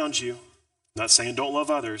people around you. I'm not saying don't love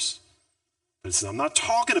others, but I'm not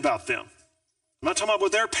talking about them. I'm not talking about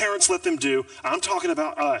what their parents let them do. I'm talking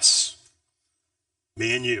about us,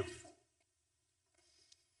 me and you.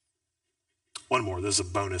 One more, there's a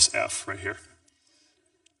bonus F right here.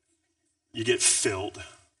 You get filled.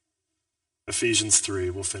 Ephesians 3,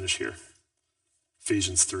 we'll finish here.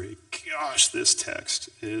 Ephesians 3. Gosh, this text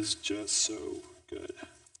is just so good.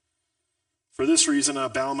 For this reason, I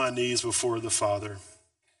bow my knees before the Father,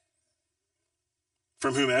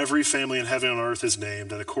 from whom every family in heaven and on earth is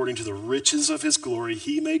named, and according to the riches of his glory,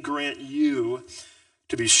 he may grant you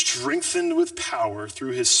to be strengthened with power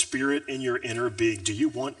through his Spirit in your inner being. Do you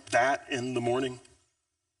want that in the morning?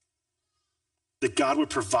 That God would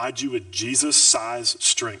provide you with Jesus-sized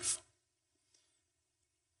strength,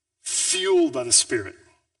 fueled by the Spirit,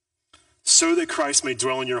 so that Christ may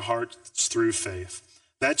dwell in your hearts through faith.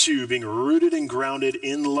 That you, being rooted and grounded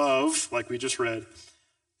in love, like we just read,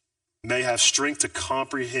 may have strength to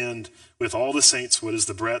comprehend with all the saints what is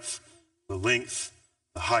the breadth, the length,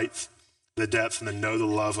 the height, the depth, and to know the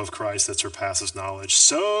love of Christ that surpasses knowledge.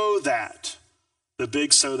 So that, the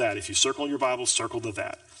big so that, if you circle in your Bible, circle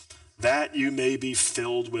the that you may be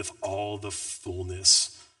filled with all the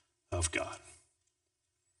fullness of God.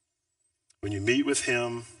 When you meet with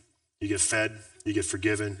him, you get fed, you get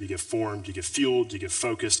forgiven, you get formed, you get fueled, you get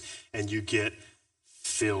focused, and you get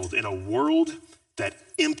filled. In a world that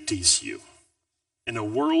empties you, in a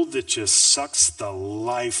world that just sucks the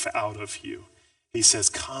life out of you, he says,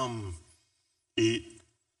 come eat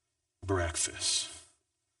breakfast.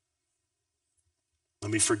 Let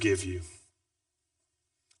me forgive you.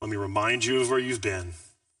 Let me remind you of where you've been.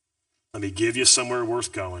 Let me give you somewhere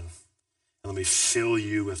worth going. And let me fill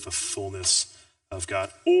you with the fullness of God.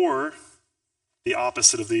 Or the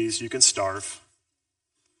opposite of these, you can starve.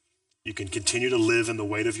 You can continue to live in the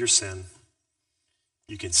weight of your sin.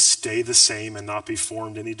 You can stay the same and not be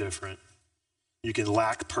formed any different. You can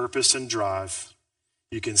lack purpose and drive.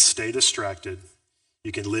 You can stay distracted.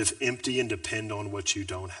 You can live empty and depend on what you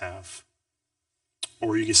don't have.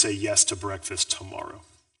 Or you can say yes to breakfast tomorrow.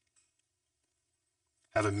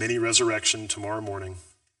 Have a mini resurrection tomorrow morning.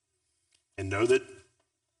 And know that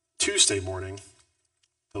Tuesday morning,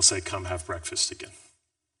 he'll say, come have breakfast again.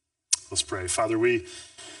 Let's pray. Father, we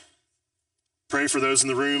pray for those in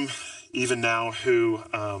the room, even now, who,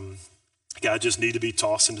 God, just need to be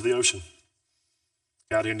tossed into the ocean.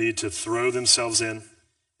 God, who need to throw themselves in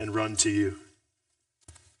and run to you.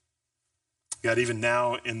 God, even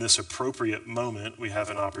now, in this appropriate moment, we have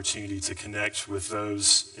an opportunity to connect with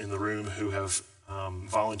those in the room who have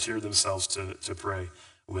volunteered themselves to pray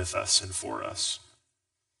with us and for us.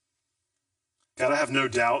 God, I have no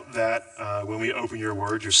doubt that when we open your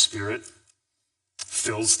word, your Spirit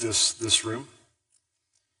fills this room.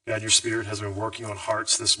 God, your Spirit has been working on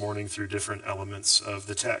hearts this morning through different elements of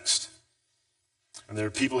the text. And there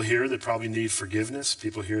are people here that probably need forgiveness,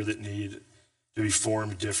 people here that need to be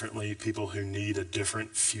formed differently, people who need a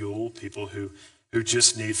different fuel, people who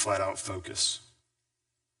just need flat out focus.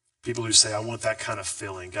 People who say, I want that kind of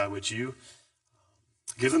filling. God, would you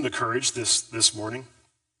give them the courage this morning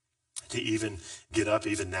to even get up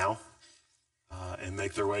even now and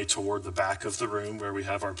make their way toward the back of the room where we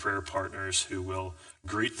have our prayer partners who will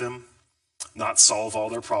greet them, not solve all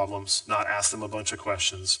their problems, not ask them a bunch of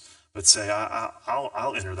questions, but say,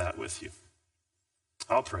 I'll enter that with you.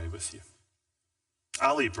 I'll pray with you.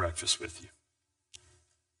 I'll eat breakfast with you.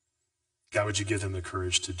 God, would you give them the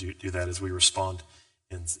courage to do that as we respond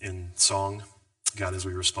in song, God, as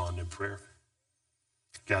we respond in prayer.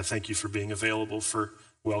 God, thank you for being available, for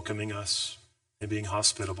welcoming us and being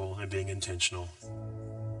hospitable and being intentional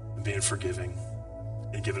and being forgiving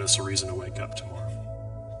and giving us a reason to wake up tomorrow.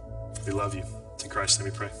 We love you. In Christ's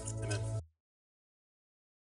name we pray. Amen.